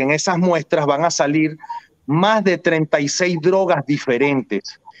 Porque en esas muestras van a salir más de 36 drogas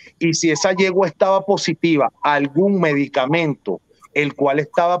diferentes. Y si esa yegua estaba positiva a algún medicamento el cual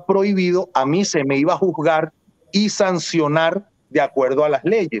estaba prohibido, a mí se me iba a juzgar y sancionar de acuerdo a las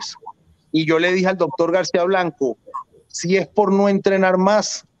leyes. Y yo le dije al doctor García Blanco, si es por no entrenar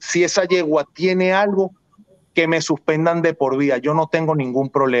más, si esa yegua tiene algo, que me suspendan de por vida, yo no tengo ningún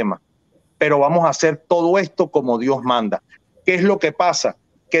problema, pero vamos a hacer todo esto como Dios manda. ¿Qué es lo que pasa?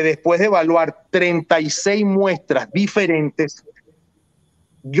 Que después de evaluar 36 muestras diferentes,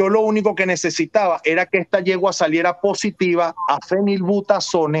 yo lo único que necesitaba era que esta yegua saliera positiva a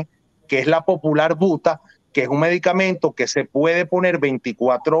fenilbutazone, que es la popular buta, que es un medicamento que se puede poner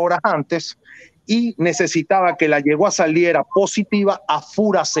 24 horas antes, y necesitaba que la yegua saliera positiva a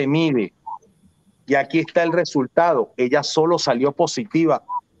furazemide. Y aquí está el resultado. Ella solo salió positiva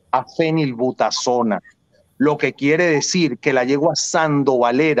a fenilbutazona, lo que quiere decir que la yegua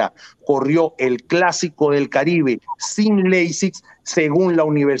Sandovalera corrió el Clásico del Caribe sin LASIX según la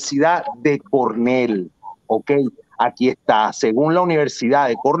Universidad de Cornell. ¿Ok? Aquí está, según la Universidad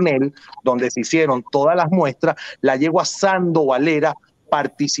de Cornell, donde se hicieron todas las muestras, la yegua Sandovalera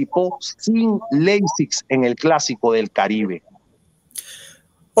participó sin LASIX en el Clásico del Caribe.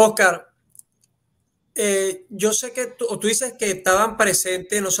 Oscar, yo sé que tú dices que estaban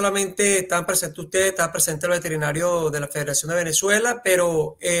presentes, no solamente estaban presentes ustedes, estaba presente el veterinario de la Federación de Venezuela,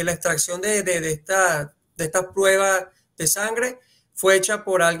 pero la extracción de esta prueba de sangre fue hecha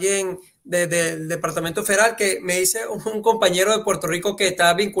por alguien del Departamento Federal, que me dice un compañero de Puerto Rico que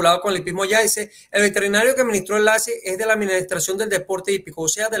está vinculado con el hipismo ya, dice, el veterinario que administró el LASIX es de la Administración del Deporte Hípico, o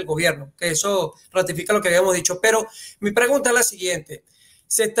sea, del gobierno, que eso ratifica lo que habíamos dicho. Pero mi pregunta es la siguiente.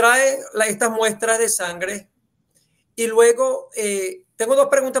 Se trae estas muestras de sangre y luego tengo dos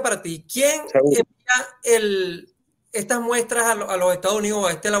preguntas para ti. ¿Quién envía estas muestras a los Estados Unidos,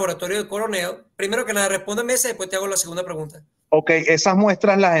 a este laboratorio de Cornell? Primero que nada, respóndeme esa y después te hago la segunda pregunta. Ok, esas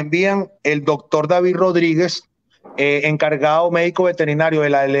muestras las envían el doctor David Rodríguez, encargado médico veterinario de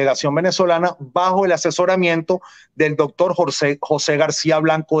la delegación venezolana, bajo el asesoramiento del doctor José García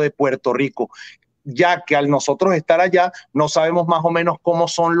Blanco de Puerto Rico, ya que al nosotros estar allá no sabemos más o menos cómo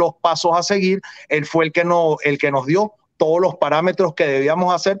son los pasos a seguir. Él fue el que nos dio todos los parámetros que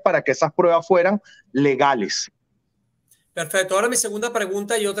debíamos hacer para que esas pruebas fueran legales. Perfecto. Ahora mi segunda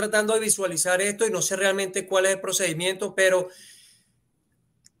pregunta, yo tratando de visualizar esto y no sé realmente cuál es el procedimiento, pero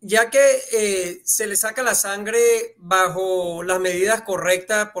ya que se le saca la sangre bajo las medidas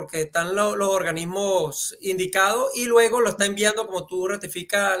correctas porque están los organismos indicados y luego lo está enviando, como tú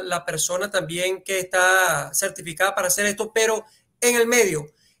ratificas, la persona también que está certificada para hacer esto, pero en el medio,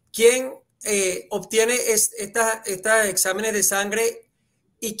 ¿quién obtiene estos exámenes de sangre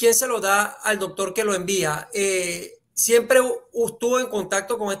y quién se lo da al doctor que lo envía? ¿Siempre estuvo en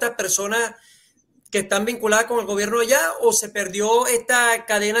contacto con estas personas que están vinculadas con el gobierno allá o se perdió esta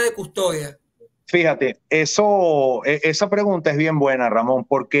cadena de custodia? Fíjate, esa pregunta es bien buena, Ramón,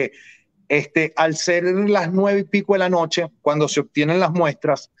 porque al ser las 9:00 de la noche, cuando se obtienen las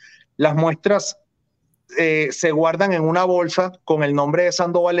muestras se guardan en una bolsa con el nombre de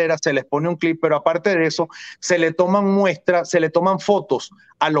Sandovalera, se les pone un clip, pero aparte de eso, se le toman muestras, se le toman fotos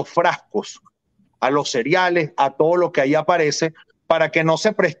a los frascos, a los cereales, a todo lo que ahí aparece, para que no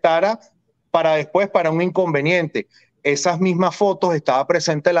se prestara para un inconveniente. Esas mismas fotos estaba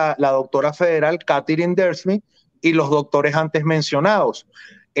presente la doctora federal Catherine Dersmith y los doctores antes mencionados.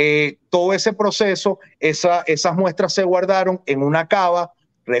 Todo ese proceso, esas muestras se guardaron en una cava,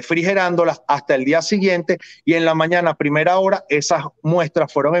 refrigerándolas hasta el día siguiente, y en la mañana, primera hora, esas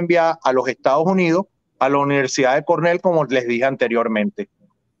muestras fueron enviadas a los Estados Unidos, a la Universidad de Cornell, como les dije anteriormente.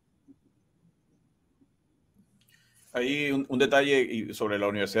 Hay un detalle sobre la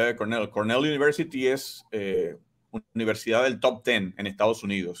Universidad de Cornell. Cornell University es una universidad del top 10 en Estados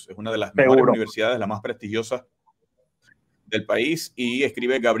Unidos. Es una de las mejores universidades, la más prestigiosa del país. Y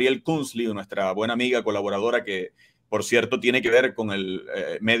escribe Gabriel Kunzli, nuestra buena amiga, colaboradora, que por cierto tiene que ver con el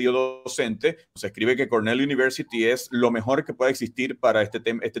medio docente. Se escribe que Cornell University es lo mejor que puede existir para este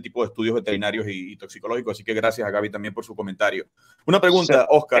tipo de estudios veterinarios y toxicológicos. Así que gracias a Gaby también por su comentario. Una pregunta,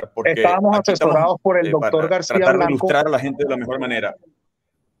 Oscar, porque estábamos asesorados por el doctor García Blanco, tratar Blanco, de ilustrar a la gente de la mejor manera,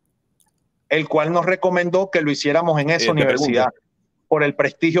 el cual nos recomendó que lo hiciéramos en esa universidad por el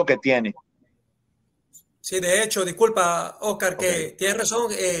prestigio que tiene. Sí, de hecho, disculpa, Oscar, que tienes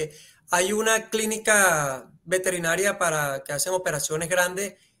razón. Hay una clínica veterinaria que hacen operaciones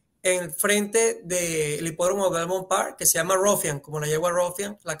grandes en el frente del hipódromo de Belmont Park, que se llama Ruffian, como la yegua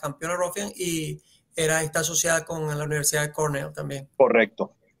Ruffian, la campeona Ruffian, y está asociada con la Universidad de Cornell también.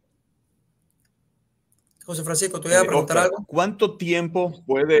 Correcto. José Francisco, ¿tú ibas a preguntar Oscar, algo? ¿Cuánto tiempo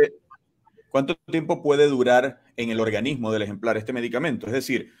puede durar en el organismo del ejemplar este medicamento? Es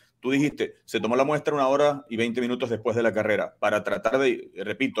decir, tú dijiste, se tomó la muestra 1 hora y 20 minutos después de la carrera para tratar de,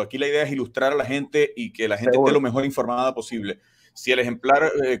 repito, aquí la idea es ilustrar a la gente y que la gente esté lo mejor informada posible. Si el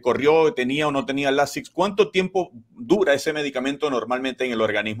ejemplar corrió, tenía o no tenía Lasix, ¿cuánto tiempo dura ese medicamento normalmente en el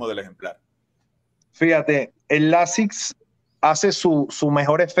organismo del ejemplar? Fíjate, el Lasix hace su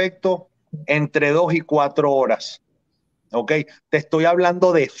mejor efecto entre 2 y 4 horas. ¿Ok? Te estoy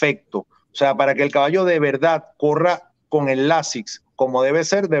hablando de efecto. O sea, para que el caballo de verdad corra con el Lasix como debe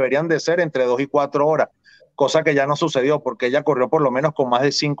ser, deberían de ser entre 2 y 4 horas. Cosa que ya no sucedió porque ella corrió por lo menos con más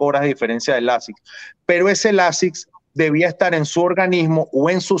de 5 horas de diferencia del Lasix. Pero ese Lasix debía estar en su organismo o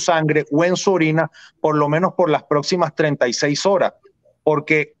en su sangre o en su orina por lo menos por las próximas 36 horas.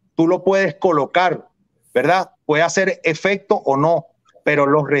 Porque tú lo puedes colocar, ¿verdad? Puede hacer efecto o no, pero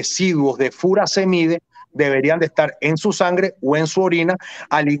los residuos de fuраsemide deberían de estar en su sangre o en su orina,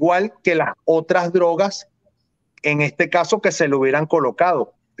 al igual que las otras drogas, en este caso que se le hubieran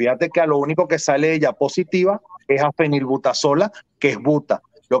colocado. Fíjate que a lo único que sale ella positiva es a fenilbutazola, que es buta.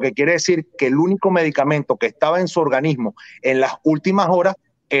 Lo que quiere decir que el único medicamento que estaba en su organismo en las últimas horas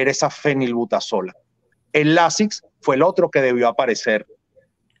era esa fenilbutazola. El Lasix fue el otro que debió aparecer.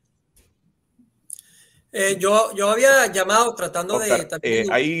 Yo había llamado tratando Oscar, de...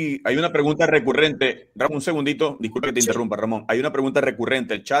 hay una pregunta recurrente. Ramón, un segundito, disculpa que te interrumpa, Ramón. Hay una pregunta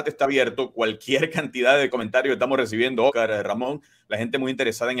recurrente. El chat está abierto. Cualquier cantidad de comentarios estamos recibiendo, Oscar, Ramón, la gente muy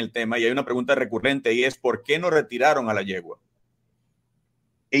interesada en el tema. Y hay una pregunta recurrente y es: ¿por qué no retiraron a la yegua?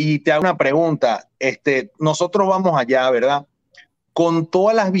 Y te hago una pregunta. Nosotros vamos allá, ¿verdad? Con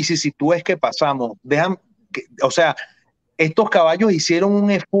todas las vicisitudes que pasamos, o sea, estos caballos hicieron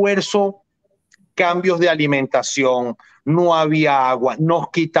un esfuerzo, cambios de alimentación, no había agua, nos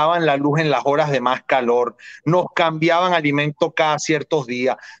quitaban la luz en las horas de más calor, nos cambiaban alimento cada ciertos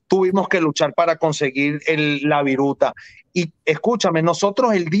días, tuvimos que luchar para conseguir la viruta. Y escúchame,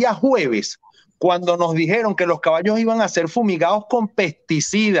 nosotros el día jueves, cuando nos dijeron que los caballos iban a ser fumigados con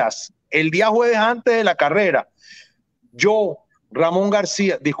pesticidas, el día jueves antes de la carrera, Ramón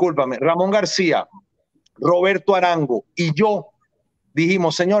García, Roberto Arango y yo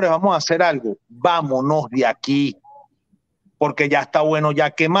dijimos: señores, vamos a hacer algo, vámonos de aquí, porque ya está bueno,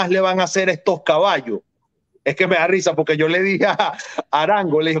 ya qué más le van a hacer estos caballos. Es que me da risa porque yo le dije a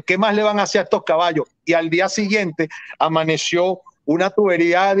Arango, le dije: ¿qué más le van a hacer a estos caballos? Y al día siguiente amaneció una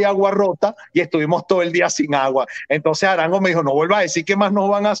tubería de agua rota y estuvimos todo el día sin agua. Entonces Arango me dijo: no vuelva a decir qué más nos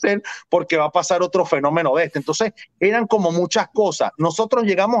van a hacer porque va a pasar otro fenómeno de este. Entonces eran como muchas cosas. Nosotros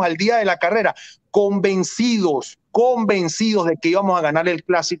llegamos al día de la carrera convencidos de que íbamos a ganar el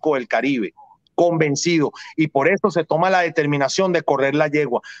Clásico del Caribe, convencidos, y por eso se toma la determinación de correr la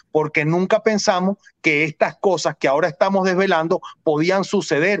yegua, porque nunca pensamos que estas cosas que ahora estamos desvelando podían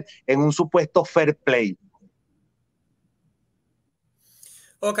suceder en un supuesto fair play.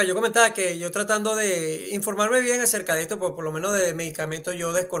 Ok, yo comentaba que yo tratando de informarme bien acerca de esto, por lo menos de medicamentos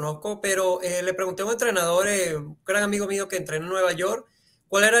yo desconozco, pero le pregunté a un entrenador, un gran amigo mío que entrena en Nueva York,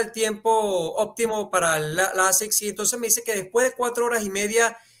 cuál era el tiempo óptimo para la ASICS, y entonces me dice que después de 4 horas y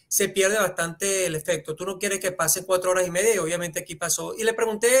media se pierde bastante el efecto. Tú no quieres que pase 4 horas y media, y obviamente aquí pasó. Y le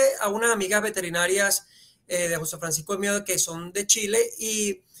pregunté a unas amigas veterinarias de José Francisco de Miedo, que son de Chile,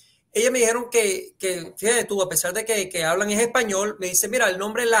 y ellas me dijeron que fíjate tú, a pesar de que hablan en español, me dice: mira, el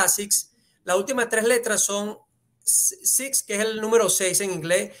nombre Lasix, las últimas 3 letras son 6, que es el número 6 en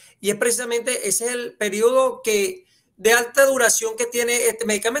inglés, y es precisamente ese es el periodo de alta duración que tiene este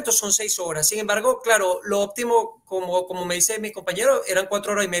medicamento, son 6 horas. Sin embargo, claro, lo óptimo, como me dice mi compañero, eran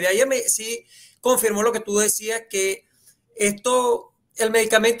 4 horas y media. Ella sí confirmó lo que tú decías, que el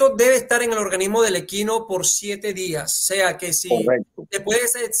medicamento debe estar en el organismo del equino por 7 días. O sea, que si Correcto. después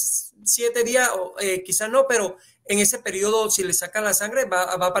de esos 7 días, quizás no, pero en ese periodo, si le sacan la sangre, va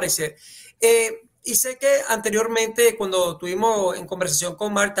a aparecer. Y sé que anteriormente, cuando estuvimos en conversación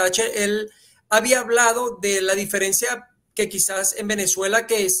con Mark Thatcher, él había hablado de la diferencia que quizás en Venezuela,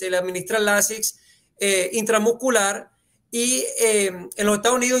 que se le administra Lasix intramuscular, y en los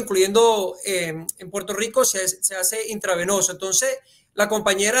Estados Unidos, incluyendo en Puerto Rico, se hace intravenoso. Entonces, la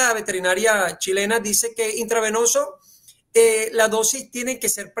compañera veterinaria chilena dice que intravenoso, la dosis tiene que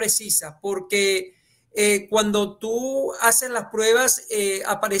ser precisa, porque cuando tú haces las pruebas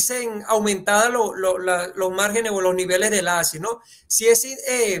aparecen aumentadas los márgenes o los niveles del ácido, ¿no? Si es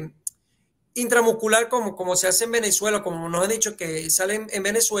intramuscular, como se hace en Venezuela, como nos han dicho que sale en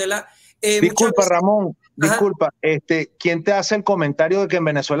Venezuela. Disculpa, Ramón, disculpa, ¿quién te hace el comentario de que en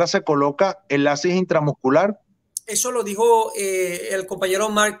Venezuela se coloca el Lasix intramuscular? Eso lo dijo el compañero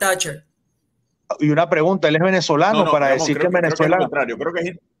Mark Thatcher. Y una pregunta, él es venezolano, para Ramón, decir que en Venezuela... Creo que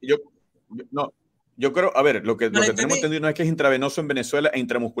es lo contrario. Yo creo, a ver, lo que tenemos ¿Malentendí? entendido no es que es intravenoso en Venezuela e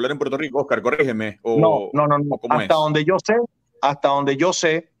intramuscular en Puerto Rico. Oscar, corrígeme, No, no, no, no. o cómo es. Hasta donde yo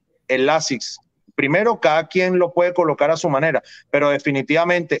sé, el LASIX, primero cada quien lo puede colocar a su manera, pero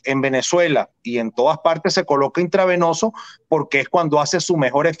definitivamente en Venezuela y en todas partes se coloca intravenoso porque es cuando hace su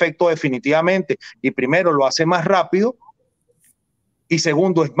mejor efecto definitivamente. Y primero lo hace más rápido. Y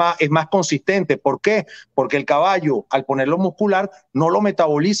segundo, es más consistente. ¿Por qué? Porque el caballo, al ponerlo muscular, no lo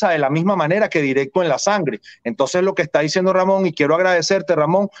metaboliza de la misma manera que directo en la sangre. Entonces, lo que está diciendo Ramón, y quiero agradecerte,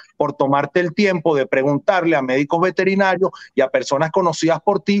 Ramón, por tomarte el tiempo de preguntarle a médicos veterinarios y a personas conocidas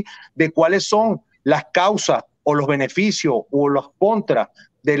por ti de cuáles son las causas o los beneficios o los contras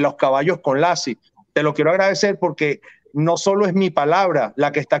de los caballos con LASIK. Te lo quiero agradecer porque no solo es mi palabra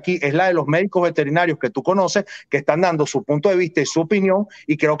la que está aquí, es la de los médicos veterinarios que tú conoces, que están dando su punto de vista y su opinión,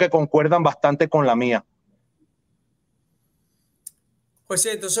 y creo que concuerdan bastante con la mía. Pues sí,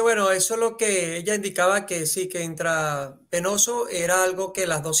 entonces, bueno, eso es lo que ella indicaba, que sí, que intravenoso era algo que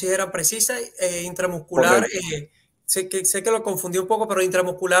las dosis eran precisas, intramuscular, sé que lo confundí un poco, pero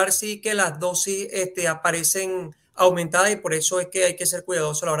intramuscular sí que las dosis aparecen aumentadas y por eso es que hay que ser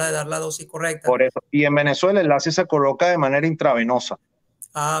cuidadoso a la hora de dar la dosis correcta. Por eso. Y en Venezuela el LASIK se coloca de manera intravenosa.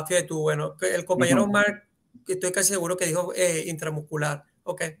 Ah, fíjate tú, bueno, el compañero Mark, estoy casi seguro que dijo intramuscular.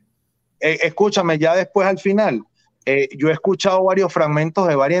 Ok. Escúchame, ya después al final, yo he escuchado varios fragmentos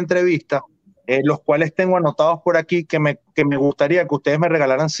de varias entrevistas, los cuales tengo anotados por aquí, que me gustaría que ustedes me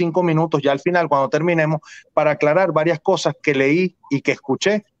regalaran 5 minutos ya al final, cuando terminemos, para aclarar varias cosas que leí y que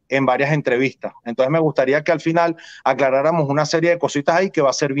escuché en varias entrevistas. Entonces me gustaría que al final aclaráramos una serie de cositas ahí que va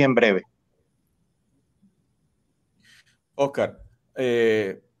a ser bien breve. Oscar,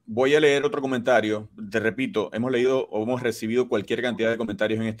 voy a leer otro comentario. Te repito, hemos leído o hemos recibido cualquier cantidad de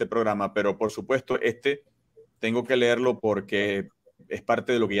comentarios en este programa, pero por supuesto tengo que leerlo porque es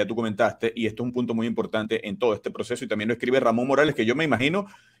parte de lo que ya tú comentaste y esto es un punto muy importante en todo este proceso y también lo escribe Ramón Morales, que yo me imagino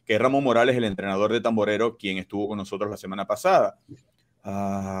que es Ramón Morales, el entrenador de Tamborero, quien estuvo con nosotros la semana pasada.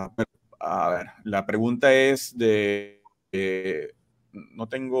 A ver, la pregunta es estoy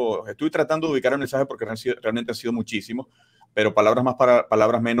tratando de ubicar el mensaje porque realmente han sido muchísimos, pero palabras más para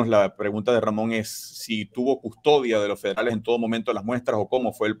palabras menos, la pregunta de Ramón es si tuvo custodia de los federales en todo momento de las muestras o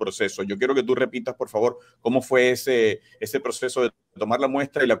cómo fue el proceso. Yo quiero que tú repitas, por favor, cómo fue ese proceso de tomar la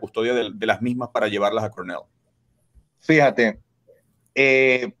muestra y la custodia de las mismas para llevarlas a Cornell. Fíjate,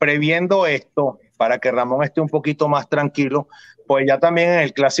 previendo esto, para que Ramón esté un poquito más tranquilo, pues ya también en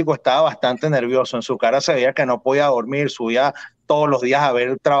el clásico estaba bastante nervioso. En su cara se veía que no podía dormir, subía todos los días a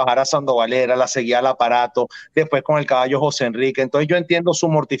ver trabajar a Sandovalera, la seguía al aparato, después con el caballo José Enrique. Entonces yo entiendo su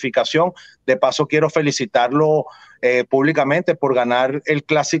mortificación. De paso quiero felicitarlo públicamente por ganar el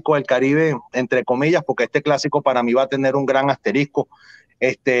Clásico del Caribe, entre comillas, porque este clásico para mí va a tener un gran asterisco,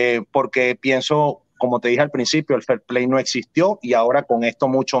 porque pienso, como te dije al principio, el fair play no existió y ahora con esto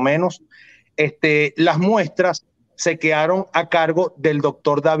mucho menos. Las muestras se quedaron a cargo del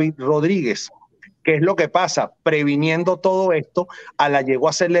doctor David Rodríguez. ¿Qué es lo que pasa? Previniendo todo esto, a la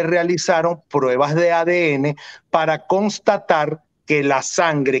yegua se le realizaron pruebas de ADN para constatar que la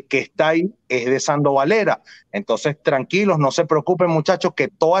sangre que está ahí es de Sandovalera. Entonces, tranquilos, no se preocupen, muchachos, que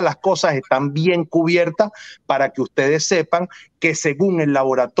todas las cosas están bien cubiertas para que ustedes sepan que según el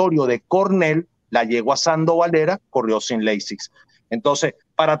laboratorio de Cornell, la yegua Sandovalera corrió sin LASIK. Entonces,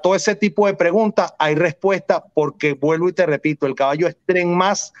 para todo ese tipo de preguntas hay respuesta porque, vuelvo y te repito, el caballo Estren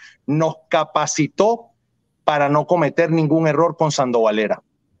Más nos capacitó para no cometer ningún error con Sandovalera.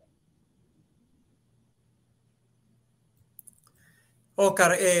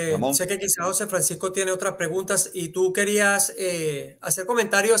 Oscar, sé que quizá José Francisco tiene otras preguntas y tú querías hacer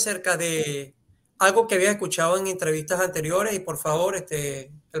comentarios acerca de algo que habías escuchado en entrevistas anteriores y por favor,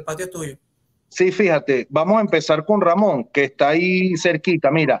 el patio es tuyo. Sí, fíjate, vamos a empezar con Ramón, que está ahí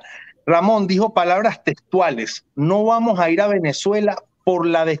cerquita. Mira, Ramón dijo palabras textuales: no vamos a ir a Venezuela por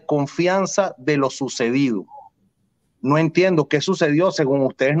la desconfianza de lo sucedido. No entiendo qué sucedió. Según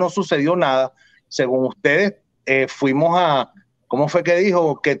ustedes no sucedió nada. Según ustedes fuimos a, ¿cómo fue que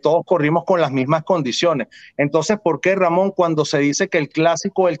dijo? Que todos corrimos con las mismas condiciones. Entonces, ¿por qué, Ramón, cuando se dice que el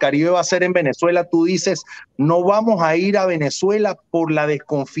Clásico del Caribe va a ser en Venezuela, tú dices, no vamos a ir a Venezuela por la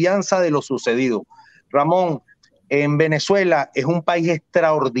desconfianza de lo sucedido? Ramón, en Venezuela es un país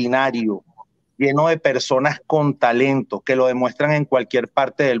extraordinario, lleno de personas con talento, que lo demuestran en cualquier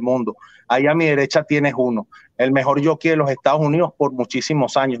parte del mundo. Ahí a mi derecha tienes uno, el mejor jockey de los Estados Unidos por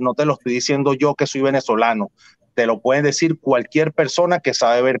muchísimos años. No te lo estoy diciendo yo, que soy venezolano. Te lo pueden decir cualquier persona que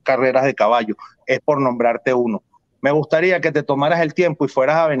sabe ver carreras de caballo. Es por nombrarte uno. Me gustaría que te tomaras el tiempo y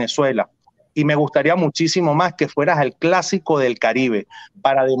fueras a Venezuela. Y me gustaría muchísimo más que fueras al Clásico del Caribe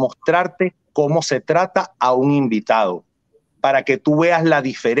para demostrarte cómo se trata a un invitado, para que tú veas la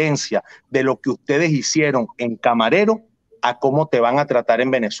diferencia de lo que ustedes hicieron en Camarero a cómo te van a tratar en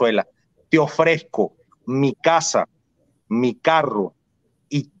Venezuela. Te ofrezco mi casa, mi carro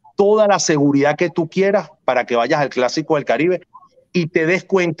y toda la seguridad que tú quieras para que vayas al Clásico del Caribe y te des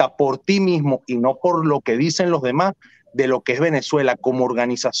cuenta por ti mismo y no por lo que dicen los demás de lo que es Venezuela como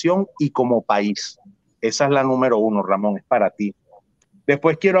organización y como país. Esa es la número uno, Ramón, es para ti.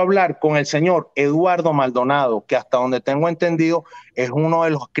 Después quiero hablar con el señor Eduardo Maldonado, que hasta donde tengo entendido es uno de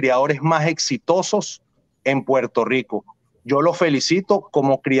los criadores más exitosos en Puerto Rico. Yo lo felicito,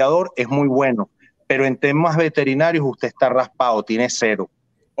 como criador es muy bueno, pero en temas veterinarios usted está raspado, tiene 0.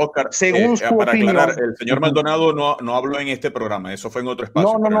 Oscar, según su para opinión, aclarar, el señor Maldonado no habló en este programa, eso fue en otro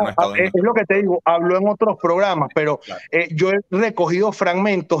espacio. No, es lo que te digo, habló en otros programas, pero claro, yo he recogido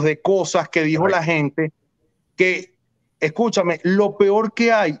fragmentos de cosas que dijo la gente que, escúchame, lo peor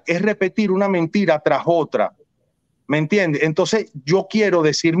que hay es repetir una mentira tras otra, ¿me entiendes? Entonces yo quiero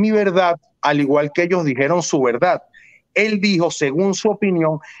decir mi verdad, al igual que ellos dijeron su verdad. Él dijo, según su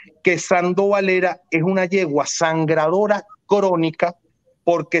opinión, que Sando Valera es una yegua sangradora crónica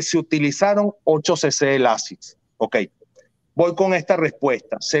porque se utilizaron 8 cc de Lasix. Ok, voy con esta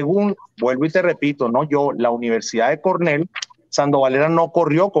respuesta. Según, vuelvo y te repito, no yo, la Universidad de Cornell, Sando Valera no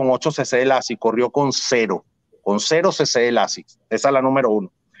corrió con 8 cc de Lasix, corrió con 0 cc de Lasix. Esa es la número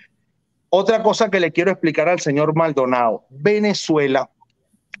 1. Otra cosa que le quiero explicar al señor Maldonado, Venezuela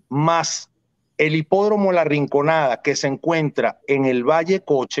más el hipódromo La Rinconada, que se encuentra en el Valle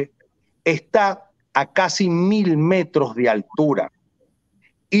Coche, está a casi 1000 metros de altura.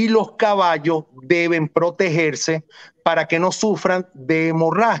 Y los caballos deben protegerse para que no sufran de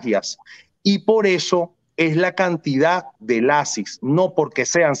hemorragias. Y por eso es la cantidad de Lasix, no porque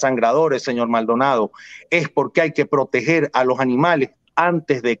sean sangradores, señor Maldonado, es porque hay que proteger a los animales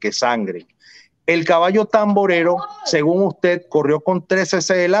antes de que sangren. El caballo tamborero, según usted, corrió con 3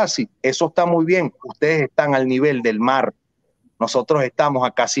 cc de Lasix. Eso está muy bien. Ustedes están al nivel del mar. Nosotros estamos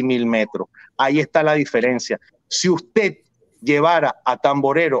a casi 1000 metros. Ahí está la diferencia. Si usted llevara a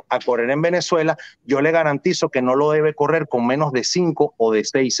tamborero a correr en Venezuela, yo le garantizo que no lo debe correr con menos de 5 o de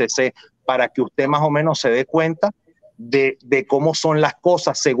 6 cc para que usted más o menos se dé cuenta de cómo son las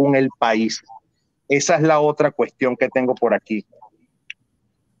cosas según el país. Esa es la otra cuestión que tengo por aquí.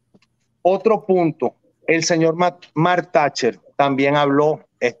 Otro punto, el señor Mark Thatcher también habló,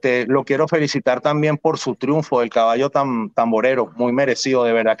 lo quiero felicitar también por su triunfo del caballo tamborero, muy merecido,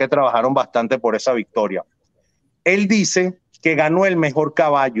 de verdad que trabajaron bastante por esa victoria. Él dice que ganó el mejor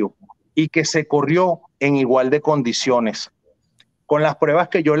caballo y que se corrió en igual de condiciones. Con las pruebas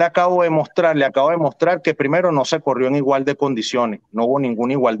que yo le acabo de mostrar que primero no se corrió en igual de condiciones, no hubo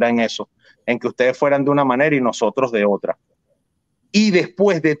ninguna igualdad en eso, en que ustedes fueran de una manera y nosotros de otra. Y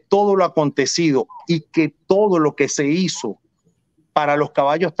después de todo lo acontecido y que todo lo que se hizo para los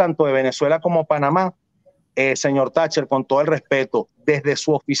caballos tanto de Venezuela como Panamá, señor Thatcher, con todo el respeto, desde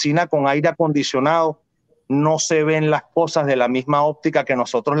su oficina con aire acondicionado, no se ven las cosas de la misma óptica que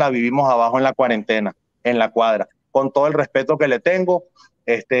nosotros la vivimos abajo en la cuarentena, en la cuadra. Con todo el respeto que le tengo,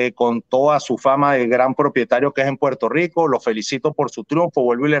 con toda su fama de gran propietario que es en Puerto Rico, lo felicito por su triunfo,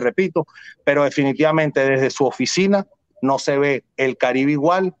 vuelvo y le repito, pero definitivamente desde su oficina no se ve el Caribe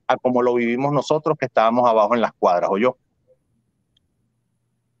igual a como lo vivimos nosotros que estábamos abajo en las cuadras, ¿oyó?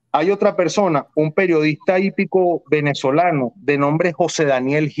 Hay otra persona, un periodista hípico venezolano de nombre José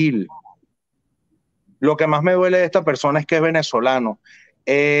Daniel Gil. Lo que más me duele de esta persona es que es venezolano.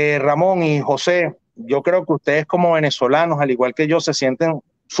 Ramón y José, yo creo que ustedes como venezolanos, al igual que yo, se sienten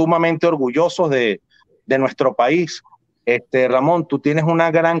sumamente orgullosos de nuestro país. Ramón, tú tienes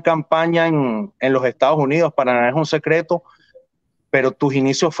una gran campaña en los Estados Unidos, para nada es un secreto, pero tus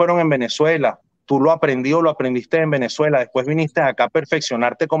inicios fueron en Venezuela. Tú lo aprendiste en Venezuela, después viniste acá a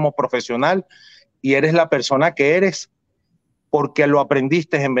perfeccionarte como profesional y eres la persona que eres porque lo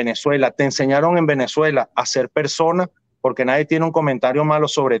aprendiste en Venezuela. Te enseñaron en Venezuela a ser persona, porque nadie tiene un comentario malo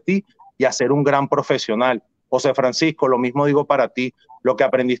sobre ti, y a ser un gran profesional. José Francisco, lo mismo digo para ti. Lo que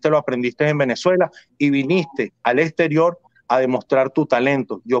aprendiste lo aprendiste en Venezuela y viniste al exterior a demostrar tu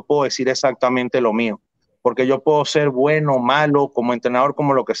talento. Yo puedo decir exactamente lo mío, porque yo puedo ser bueno, malo, como entrenador,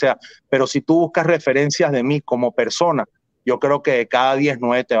 como lo que sea, pero si tú buscas referencias de mí como persona, yo creo que de cada 10,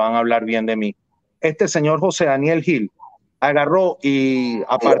 9 te van a hablar bien de mí. Este señor José Daniel Gil agarró y,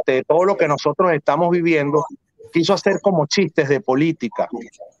 aparte de todo lo que nosotros estamos viviendo, quiso hacer como chistes de política.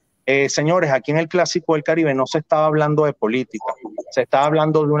 Señores, aquí en el Clásico del Caribe no se estaba hablando de política, se estaba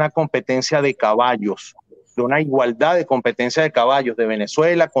hablando de una competencia de caballos. de una igualdad de competencia de caballos de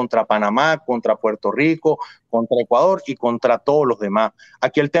Venezuela contra Panamá, contra Puerto Rico, contra Ecuador y contra todos los demás.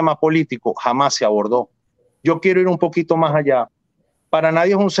 Aquí el tema político jamás se abordó. Yo quiero ir un poquito más allá. Para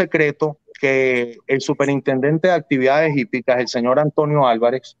nadie es un secreto que el superintendente de actividades hípicas, el señor Antonio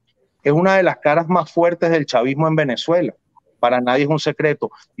Álvarez, es una de las caras más fuertes del chavismo en Venezuela. Para nadie es un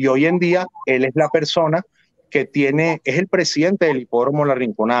secreto. Y hoy en día él es la persona que es el presidente del hipódromo La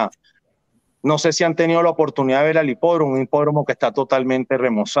Rinconada. No sé si han tenido la oportunidad de ver al hipódromo, un hipódromo que está totalmente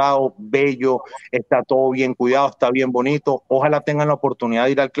remozado, bello, está todo bien cuidado, está bien bonito. Ojalá tengan la oportunidad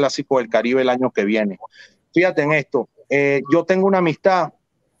de ir al Clásico del Caribe el año que viene. Fíjate en esto, yo tengo una amistad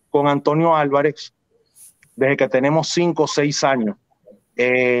con Antonio Álvarez desde que tenemos 5 o 6 años.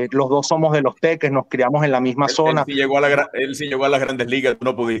 Los dos somos de Los Teques, nos criamos en la misma zona. Él sí llegó a las grandes ligas, tú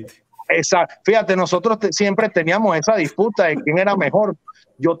no pudiste. Exacto. Fíjate, nosotros siempre teníamos esa disputa de quién era mejor.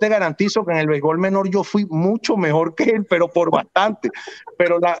 Yo te garantizo que en el béisbol menor yo fui mucho mejor que él, pero por bastante.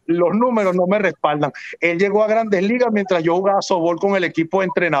 Pero los números no me respaldan. Él llegó a grandes ligas mientras yo jugaba softball con el equipo de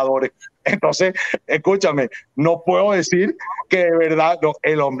entrenadores. Entonces, escúchame, no puedo decir que de verdad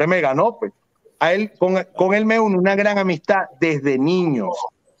el hombre me ganó. Pues. A él, con él me une una gran amistad desde niños,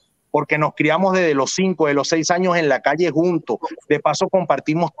 porque nos criamos desde los 5, de los 6 años en la calle juntos. De paso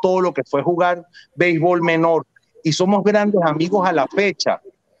compartimos todo lo que fue jugar béisbol menor y somos grandes amigos a la fecha.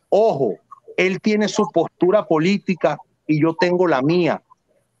 Ojo, él tiene su postura política y yo tengo la mía.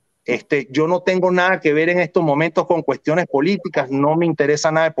 Yo no tengo nada que ver en estos momentos con cuestiones políticas, no me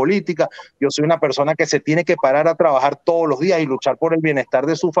interesa nada de política. Yo soy una persona que se tiene que parar a trabajar todos los días y luchar por el bienestar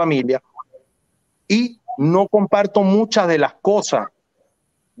de su familia. Y no comparto muchas de las cosas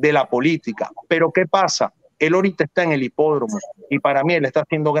de la política. Pero ¿qué pasa? Él ahorita está en el hipódromo y para mí él está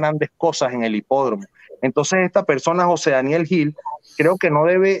haciendo grandes cosas en el hipódromo. Entonces esta persona, José Daniel Gil, creo que no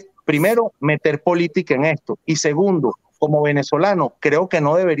debe, primero, meter política en esto y segundo, como venezolano, creo que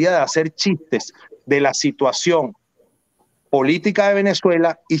no debería de hacer chistes de la situación política de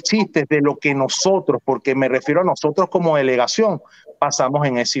Venezuela y chistes de lo que nosotros, porque me refiero a nosotros como delegación, pasamos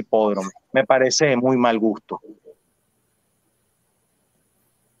en ese hipódromo. Me parece de muy mal gusto.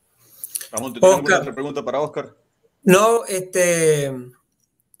 Ramón, ¿tienes alguna otra pregunta para Oscar? No,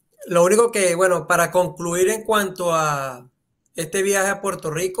 lo único que, bueno, para concluir en cuanto a este viaje a Puerto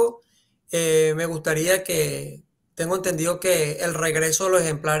Rico, me gustaría tengo entendido que el regreso de los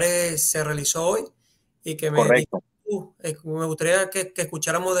ejemplares se realizó hoy y que me gustaría que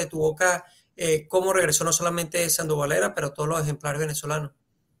escucháramos de tu boca cómo regresó no solamente Sandovalera, pero todos los ejemplares venezolanos.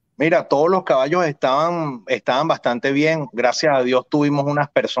 Mira, todos los caballos estaban bastante bien. Gracias a Dios tuvimos unas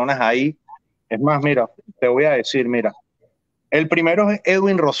personas ahí. Es más, mira, te voy a decir, mira, el primero es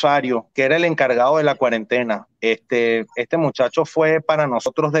Edwin Rosario, que era el encargado de la cuarentena. Este muchacho fue para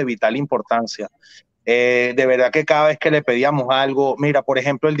nosotros de vital importancia. De verdad que cada vez que le pedíamos algo, mira, por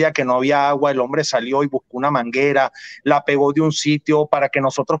ejemplo, el día que no había agua, el hombre salió y buscó una manguera, la pegó de un sitio para que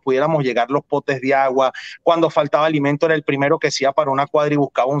nosotros pudiéramos llegar los potes de agua. Cuando faltaba alimento era el primero que se iba para una cuadra y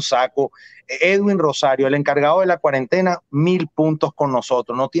buscaba un saco. Edwin Rosario, el encargado de la cuarentena, 1000 puntos con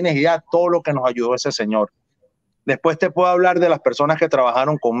nosotros. No tienes idea todo lo que nos ayudó ese señor. Después te puedo hablar de las personas que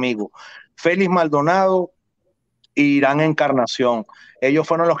trabajaron conmigo. Félix Maldonado y Irán Encarnación. Ellos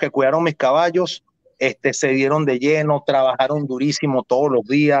fueron los que cuidaron mis caballos. Se dieron de lleno, trabajaron durísimo todos los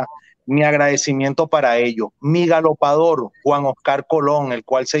días. Mi agradecimiento para ellos. Mi galopador, Juan Oscar Colón, el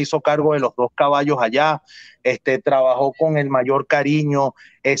cual se hizo cargo de los 2 caballos allá, trabajó con el mayor cariño,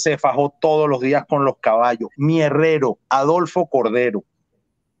 se fajó todos los días con los caballos. Mi herrero, Adolfo Cordero,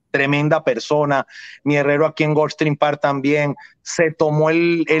 tremenda persona. Mi herrero aquí en Gulfstream Park también se tomó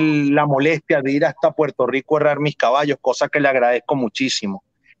la molestia de ir hasta Puerto Rico a herrar mis caballos, cosa que le agradezco muchísimo.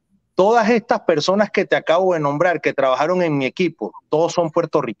 Todas estas personas que te acabo de nombrar, que trabajaron en mi equipo, todos son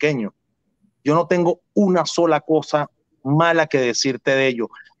puertorriqueños. Yo no tengo una sola cosa mala que decirte de ellos.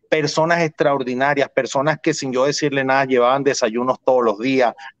 Personas extraordinarias, personas que sin yo decirle nada llevaban desayunos todos los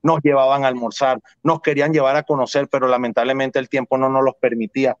días, nos llevaban a almorzar, nos querían llevar a conocer, pero lamentablemente el tiempo no nos los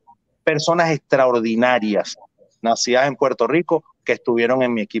permitía. Personas extraordinarias, nacidas en Puerto Rico, que estuvieron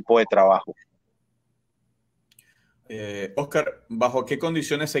en mi equipo de trabajo. Oscar, ¿bajo qué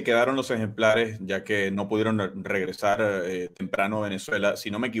condiciones se quedaron los ejemplares, ya que no pudieron regresar temprano a Venezuela?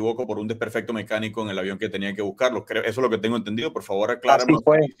 Si no me equivoco, por un desperfecto mecánico en el avión que tenían que buscarlos. Eso es lo que tengo entendido. Por favor, aclárame.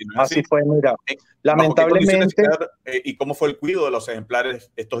 Así fue, mira. Lamentablemente. ¿Y cómo fue el cuidado de los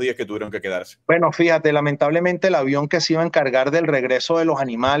ejemplares estos días que tuvieron que quedarse? Bueno, fíjate, lamentablemente el avión que se iba a encargar del regreso de los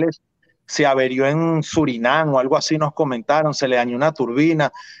animales se averió en Surinam o algo así, nos comentaron, se le dañó una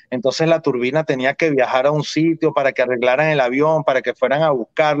turbina, entonces la turbina tenía que viajar a un sitio para que arreglaran el avión, para que fueran a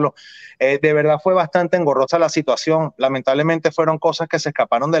buscarlo. De verdad fue bastante engorrosa la situación. Lamentablemente fueron cosas que se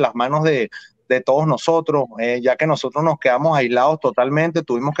escaparon de las manos de todos nosotros, ya que nosotros nos quedamos aislados totalmente,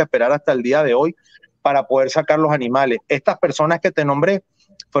 tuvimos que esperar hasta el día de hoy para poder sacar los animales. Estas personas que te nombré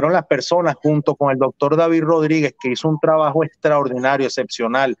fueron las personas, junto con el doctor David Rodríguez, que hizo un trabajo extraordinario,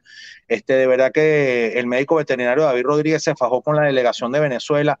 excepcional. De verdad que el médico veterinario David Rodríguez se fajó con la delegación de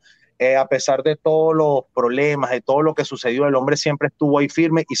Venezuela. A pesar de todos los problemas, de todo lo que sucedió, el hombre siempre estuvo ahí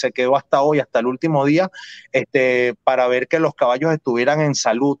firme y se quedó hasta hoy, hasta el último día, para ver que los caballos estuvieran en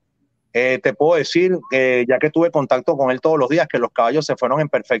salud. Te puedo decir, ya que tuve contacto con él todos los días, que los caballos se fueron en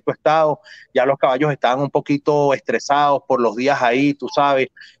perfecto estado. Ya los caballos estaban un poquito estresados por los días ahí, tú sabes,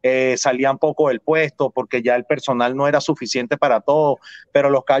 salían poco del puesto porque ya el personal no era suficiente para todo, pero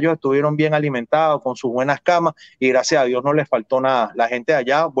los caballos estuvieron bien alimentados, con sus buenas camas, y gracias a Dios no les faltó nada. La gente de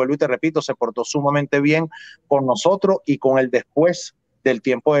allá, vuelvo y te repito, se portó sumamente bien con nosotros y con el después del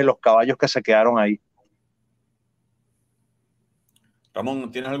tiempo de los caballos que se quedaron ahí.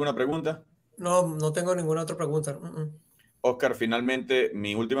 Ramón, ¿tienes alguna pregunta? No, no tengo ninguna otra pregunta. Oscar, finalmente,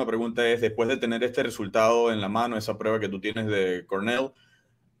 mi última pregunta es, después de tener este resultado en la mano, esa prueba que tú tienes de Cornell,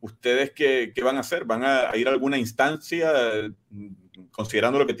 ¿ustedes qué van a hacer? ¿Van a ir a alguna instancia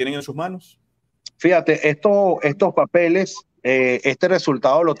considerando lo que tienen en sus manos? Fíjate, estos papeles, este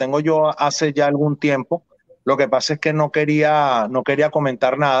resultado lo tengo yo hace ya algún tiempo. Lo que pasa es que no quería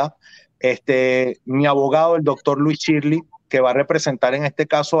comentar nada. Mi abogado, el doctor Luis Shirley, que va a representar en este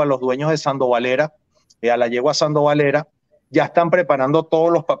caso a los dueños de Sandovalera, a la yegua Sandovalera, ya están preparando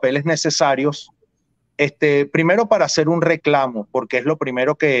todos los papeles necesarios, primero para hacer un reclamo, porque es lo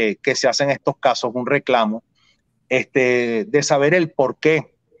primero que se hace en estos casos, un reclamo, de saber el por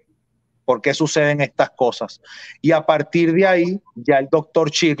qué suceden estas cosas. Y a partir de ahí, ya el doctor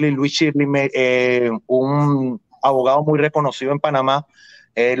Shirley, Luis Shirley, un abogado muy reconocido en Panamá,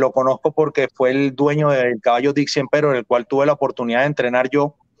 lo conozco porque fue el dueño del caballo Dixie Empero, el cual tuve la oportunidad de entrenar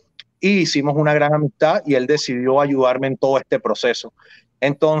yo, y hicimos una gran amistad y él decidió ayudarme en todo este proceso.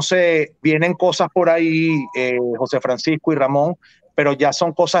 Entonces vienen cosas por ahí, José Francisco y Ramón, pero ya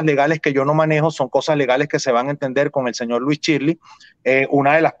son cosas legales que yo no manejo, son cosas legales que se van a entender con el señor Luis Shirley.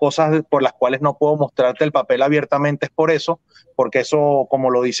 Una de las cosas por las cuales no puedo mostrarte el papel abiertamente es por eso, porque eso, como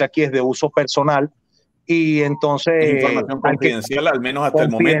lo dice aquí, es de uso personal. Y entonces es información confidencial, al menos hasta el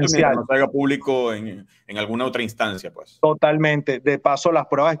momento, mientras no se haga público en alguna otra instancia, pues. Totalmente. De paso, las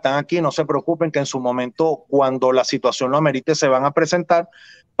pruebas están aquí, no se preocupen que en su momento, cuando la situación lo amerite, se van a presentar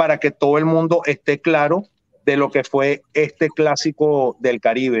para que todo el mundo esté claro de lo que fue este clásico del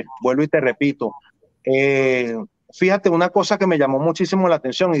Caribe. Vuelvo y te repito, fíjate una cosa que me llamó muchísimo la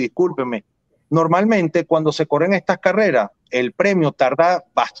atención, y discúlpeme, normalmente cuando se corren estas carreras, el premio tarda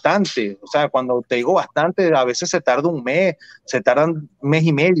bastante. O sea, cuando te digo bastante, a veces se tarda un mes, se tardan un mes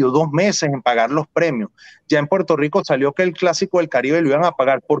y medio, 2 meses en pagar los premios. Ya en Puerto Rico salió que el Clásico del Caribe lo iban a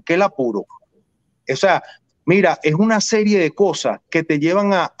pagar. ¿Por qué el apuro? O sea, mira, es una serie de cosas que te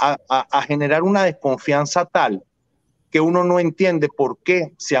llevan a generar una desconfianza tal que uno no entiende por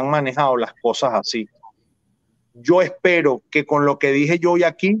qué se han manejado las cosas así. Yo espero que con lo que dije yo hoy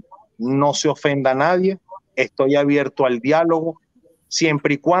aquí no se ofenda a nadie. Estoy abierto al diálogo,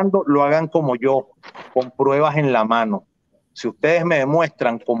 siempre y cuando lo hagan como yo, con pruebas en la mano. Si ustedes me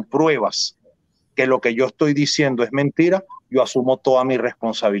demuestran con pruebas que lo que yo estoy diciendo es mentira, yo asumo toda mi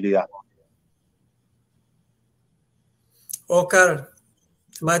responsabilidad. Oscar,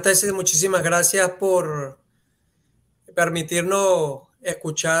 Maestra, muchísimas gracias por permitirnos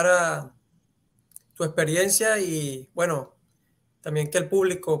escuchar tu experiencia y, bueno, también que el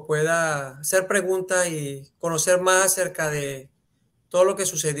público pueda hacer preguntas y conocer más acerca de todo lo que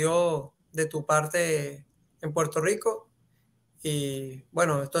sucedió de tu parte en Puerto Rico. Y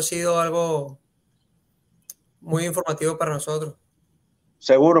bueno, esto ha sido algo muy informativo para nosotros.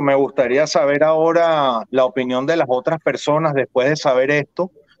 Seguro, me gustaría saber ahora la opinión de las otras personas después de saber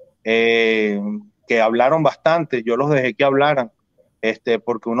esto, que hablaron bastante, yo los dejé que hablaran.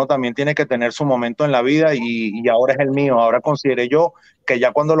 Porque uno también tiene que tener su momento en la vida y ahora es el mío. Ahora consideré yo que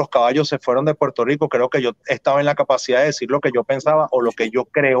ya cuando los caballos se fueron de Puerto Rico, creo que yo estaba en la capacidad de decir lo que yo pensaba o lo que yo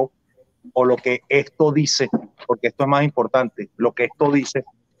creo o lo que esto dice, porque esto es más importante, lo que esto dice,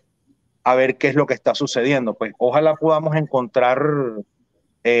 a ver qué es lo que está sucediendo. Pues ojalá podamos encontrar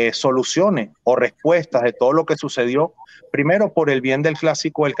soluciones o respuestas de todo lo que sucedió, primero por el bien del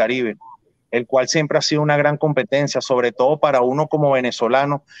Clásico del Caribe, el cual siempre ha sido una gran competencia, sobre todo para uno como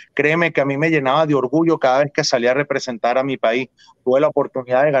venezolano. Créeme que a mí me llenaba de orgullo cada vez que salía a representar a mi país. Tuve la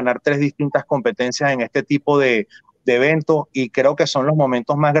oportunidad de ganar 3 distintas competencias en este tipo de eventos y creo que son los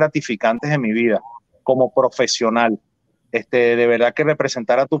momentos más gratificantes de mi vida como profesional. De verdad que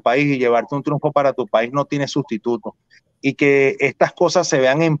representar a tu país y llevarte un triunfo para tu país no tiene sustituto. Y que estas cosas se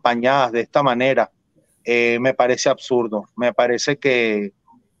vean empañadas de esta manera, me parece absurdo. Me parece que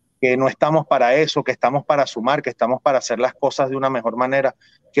no estamos para eso, que estamos para sumar, que estamos para hacer las cosas de una mejor manera.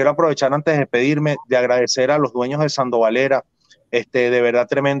 Quiero aprovechar antes de despedirme, de agradecer a los dueños de Sandovalera. De verdad,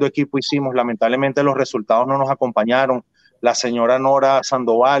 tremendo equipo hicimos. Lamentablemente los resultados no nos acompañaron. La señora Nora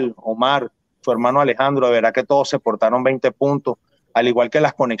Sandoval, Omar, su hermano Alejandro, de verdad que todos se portaron 20 puntos, al igual que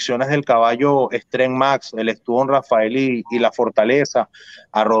las conexiones del caballo Stren Max, el Estudón Rafael y la Fortaleza,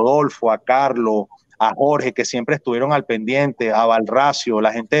 a Rodolfo, a Carlos, a Jorge, que siempre estuvieron al pendiente, a Valracio,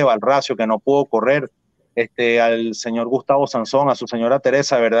 la gente de Valracio que no pudo correr, al señor Gustavo Sansón, a su señora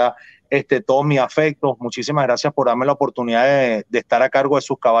Teresa, de verdad, todos mis afectos, muchísimas gracias por darme la oportunidad de estar a cargo de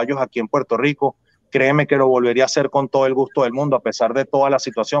sus caballos aquí en Puerto Rico. Créeme que lo volvería a hacer con todo el gusto del mundo, a pesar de toda la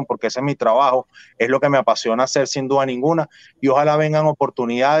situación, porque ese es mi trabajo, es lo que me apasiona hacer sin duda ninguna, y ojalá vengan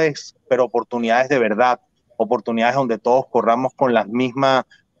oportunidades, pero oportunidades de verdad, oportunidades donde todos corramos con las mismas,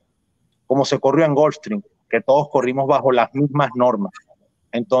 como se corrió en Gulfstream, que todos corrimos bajo las mismas normas.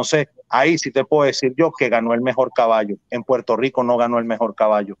 Entonces, ahí sí te puedo decir yo que ganó el mejor caballo. En Puerto Rico no ganó el mejor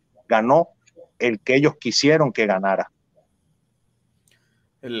caballo, ganó el que ellos quisieron que ganara.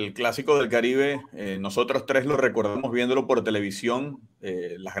 El Clásico del Caribe, nosotros 3 lo recordamos viéndolo por televisión,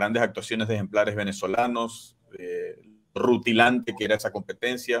 las grandes actuaciones de ejemplares venezolanos, rutilante que era esa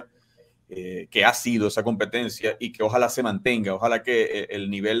competencia, que ha sido esa competencia y que ojalá se mantenga, ojalá que el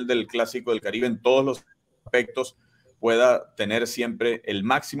nivel del Clásico del Caribe en todos los aspectos pueda tener siempre el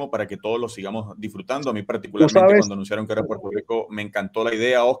máximo para que todos lo sigamos disfrutando. A mí particularmente cuando anunciaron que era Puerto Rico me encantó la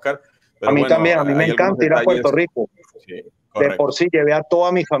idea, Oscar. Pero a mí también, a mí me encanta ir a Puerto Rico. Sí, de por sí llevé a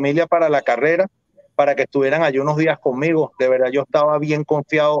toda mi familia para la carrera, para que estuvieran allí unos días conmigo. De verdad yo estaba bien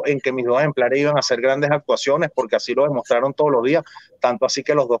confiado en que mis 2 ejemplares iban a hacer grandes actuaciones, porque así lo demostraron todos los días, tanto así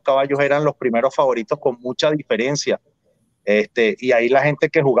que los 2 caballos eran los primeros favoritos con mucha diferencia. Y ahí la gente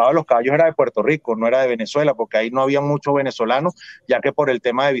que jugaba los caballos era de Puerto Rico, no era de Venezuela, porque ahí no había muchos venezolanos, ya que por el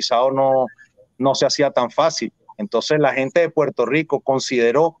tema de visado no se hacía tan fácil. Entonces la gente de Puerto Rico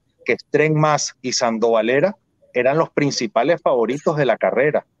consideró que Stren Max y Sandovalera eran los principales favoritos de la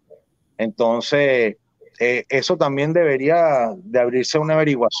carrera. Entonces, eso también debería de abrirse una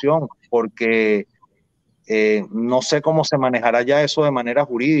averiguación, porque no sé cómo se manejará ya eso de manera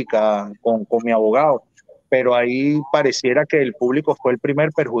jurídica con mi abogado, pero ahí pareciera que el público fue el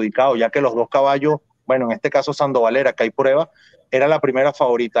primer perjudicado, ya que los 2 caballos, bueno, en este caso Sandovalera, que hay prueba, era la primera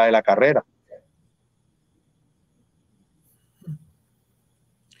favorita de la carrera.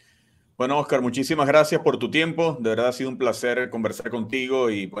 Bueno, Oscar, muchísimas gracias por tu tiempo. De verdad ha sido un placer conversar contigo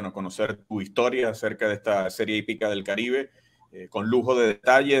y, bueno, conocer tu historia acerca de esta serie hípica del Caribe, con lujo de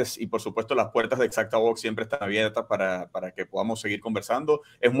detalles y, por supuesto, las puertas de Exacta Box siempre están abiertas para que podamos seguir conversando.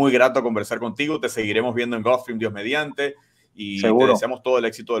 Es muy grato conversar contigo. Te seguiremos viendo en Gulfstream, Dios mediante, y seguro. Te deseamos todo el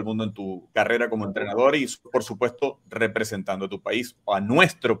éxito del mundo en tu carrera como entrenador y, por supuesto, representando a tu país o a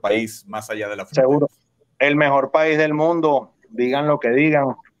nuestro país más allá de la frontera. Seguro. El mejor país del mundo, digan lo que digan.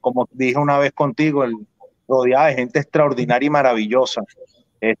 Como dije una vez contigo, rodeada de gente extraordinaria y maravillosa.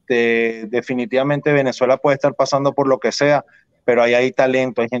 Definitivamente Venezuela puede estar pasando por lo que sea, pero ahí hay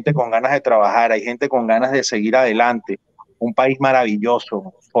talento, hay gente con ganas de trabajar, hay gente con ganas de seguir adelante. Un país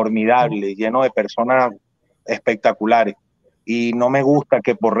maravilloso, formidable, lleno de personas espectaculares. Y no me gusta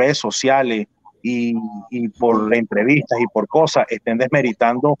que por redes sociales y por entrevistas y por cosas estén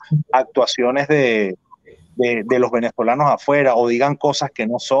desmeritando actuaciones de los venezolanos afuera, o digan cosas que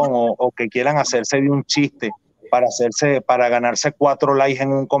no son, o que quieran hacerse de un chiste para ganarse 4 likes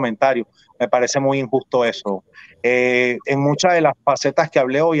en un comentario. Me parece muy injusto eso. En muchas de las facetas que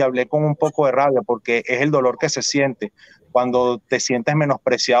hablé hoy, hablé con un poco de rabia, porque es el dolor que se siente cuando te sientes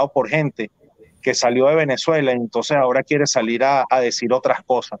menospreciado por gente que salió de Venezuela y entonces ahora quiere salir a decir otras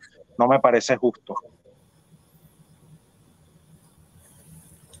cosas. No me parece justo.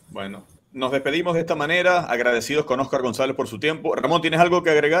 Bueno, nos despedimos de esta manera, agradecidos con Oscar González por su tiempo. Ramón, ¿tienes algo que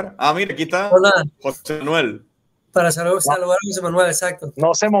agregar? Ah, mira, aquí está. Hola. José Manuel. Para saludar a José Manuel, exacto.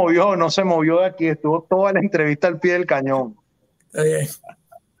 No se movió de aquí, estuvo toda la entrevista al pie del cañón. Está bien.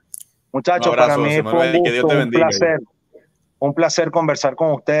 Muchachos, para mí fue un gusto, un placer conversar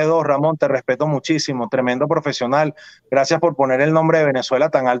con ustedes 2. Ramón, te respeto muchísimo, tremendo profesional. Gracias por poner el nombre de Venezuela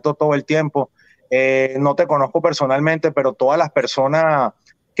tan alto todo el tiempo. No te conozco personalmente, pero todas las personas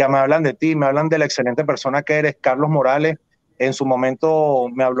que que me hablan de ti, me hablan de la excelente persona que eres. Carlos Morales en su momento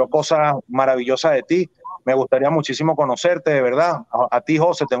me habló cosas maravillosas de ti. Me gustaría muchísimo conocerte, de verdad. A ti,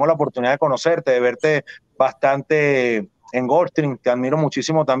 José, tengo la oportunidad de conocerte, de verte bastante en Goldstream. Te admiro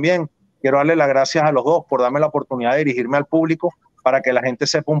muchísimo también. Quiero darle las gracias a los dos por darme la oportunidad de dirigirme al público para que la gente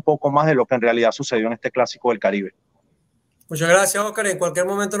sepa un poco más de lo que en realidad sucedió en este Clásico del Caribe. Muchas gracias, Oscar. En cualquier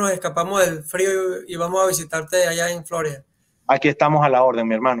momento nos escapamos del frío y vamos a visitarte allá en Florida. Aquí estamos a la orden,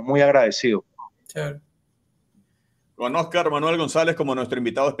 mi hermano. Muy agradecido. Chévere. Con Oscar Manuel González como nuestro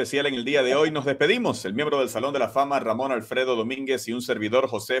invitado especial en el día de hoy, nos despedimos. El miembro del Salón de la Fama, Ramón Alfredo Domínguez, y un servidor,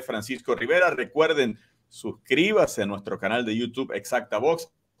 José Francisco Rivera. Recuerden, suscríbase a nuestro canal de YouTube Exacta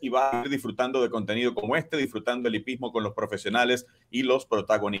Box y va a ir disfrutando de contenido como este, disfrutando el hipismo con los profesionales y los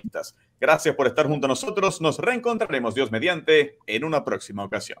protagonistas. Gracias por estar junto a nosotros. Nos reencontraremos, Dios mediante, en una próxima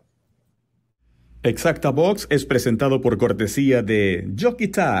ocasión. Exacta Box es presentado por cortesía de Jockey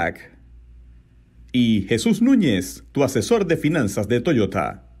Tag y Jesús Núñez, tu asesor de finanzas de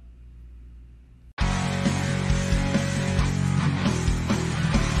Toyota.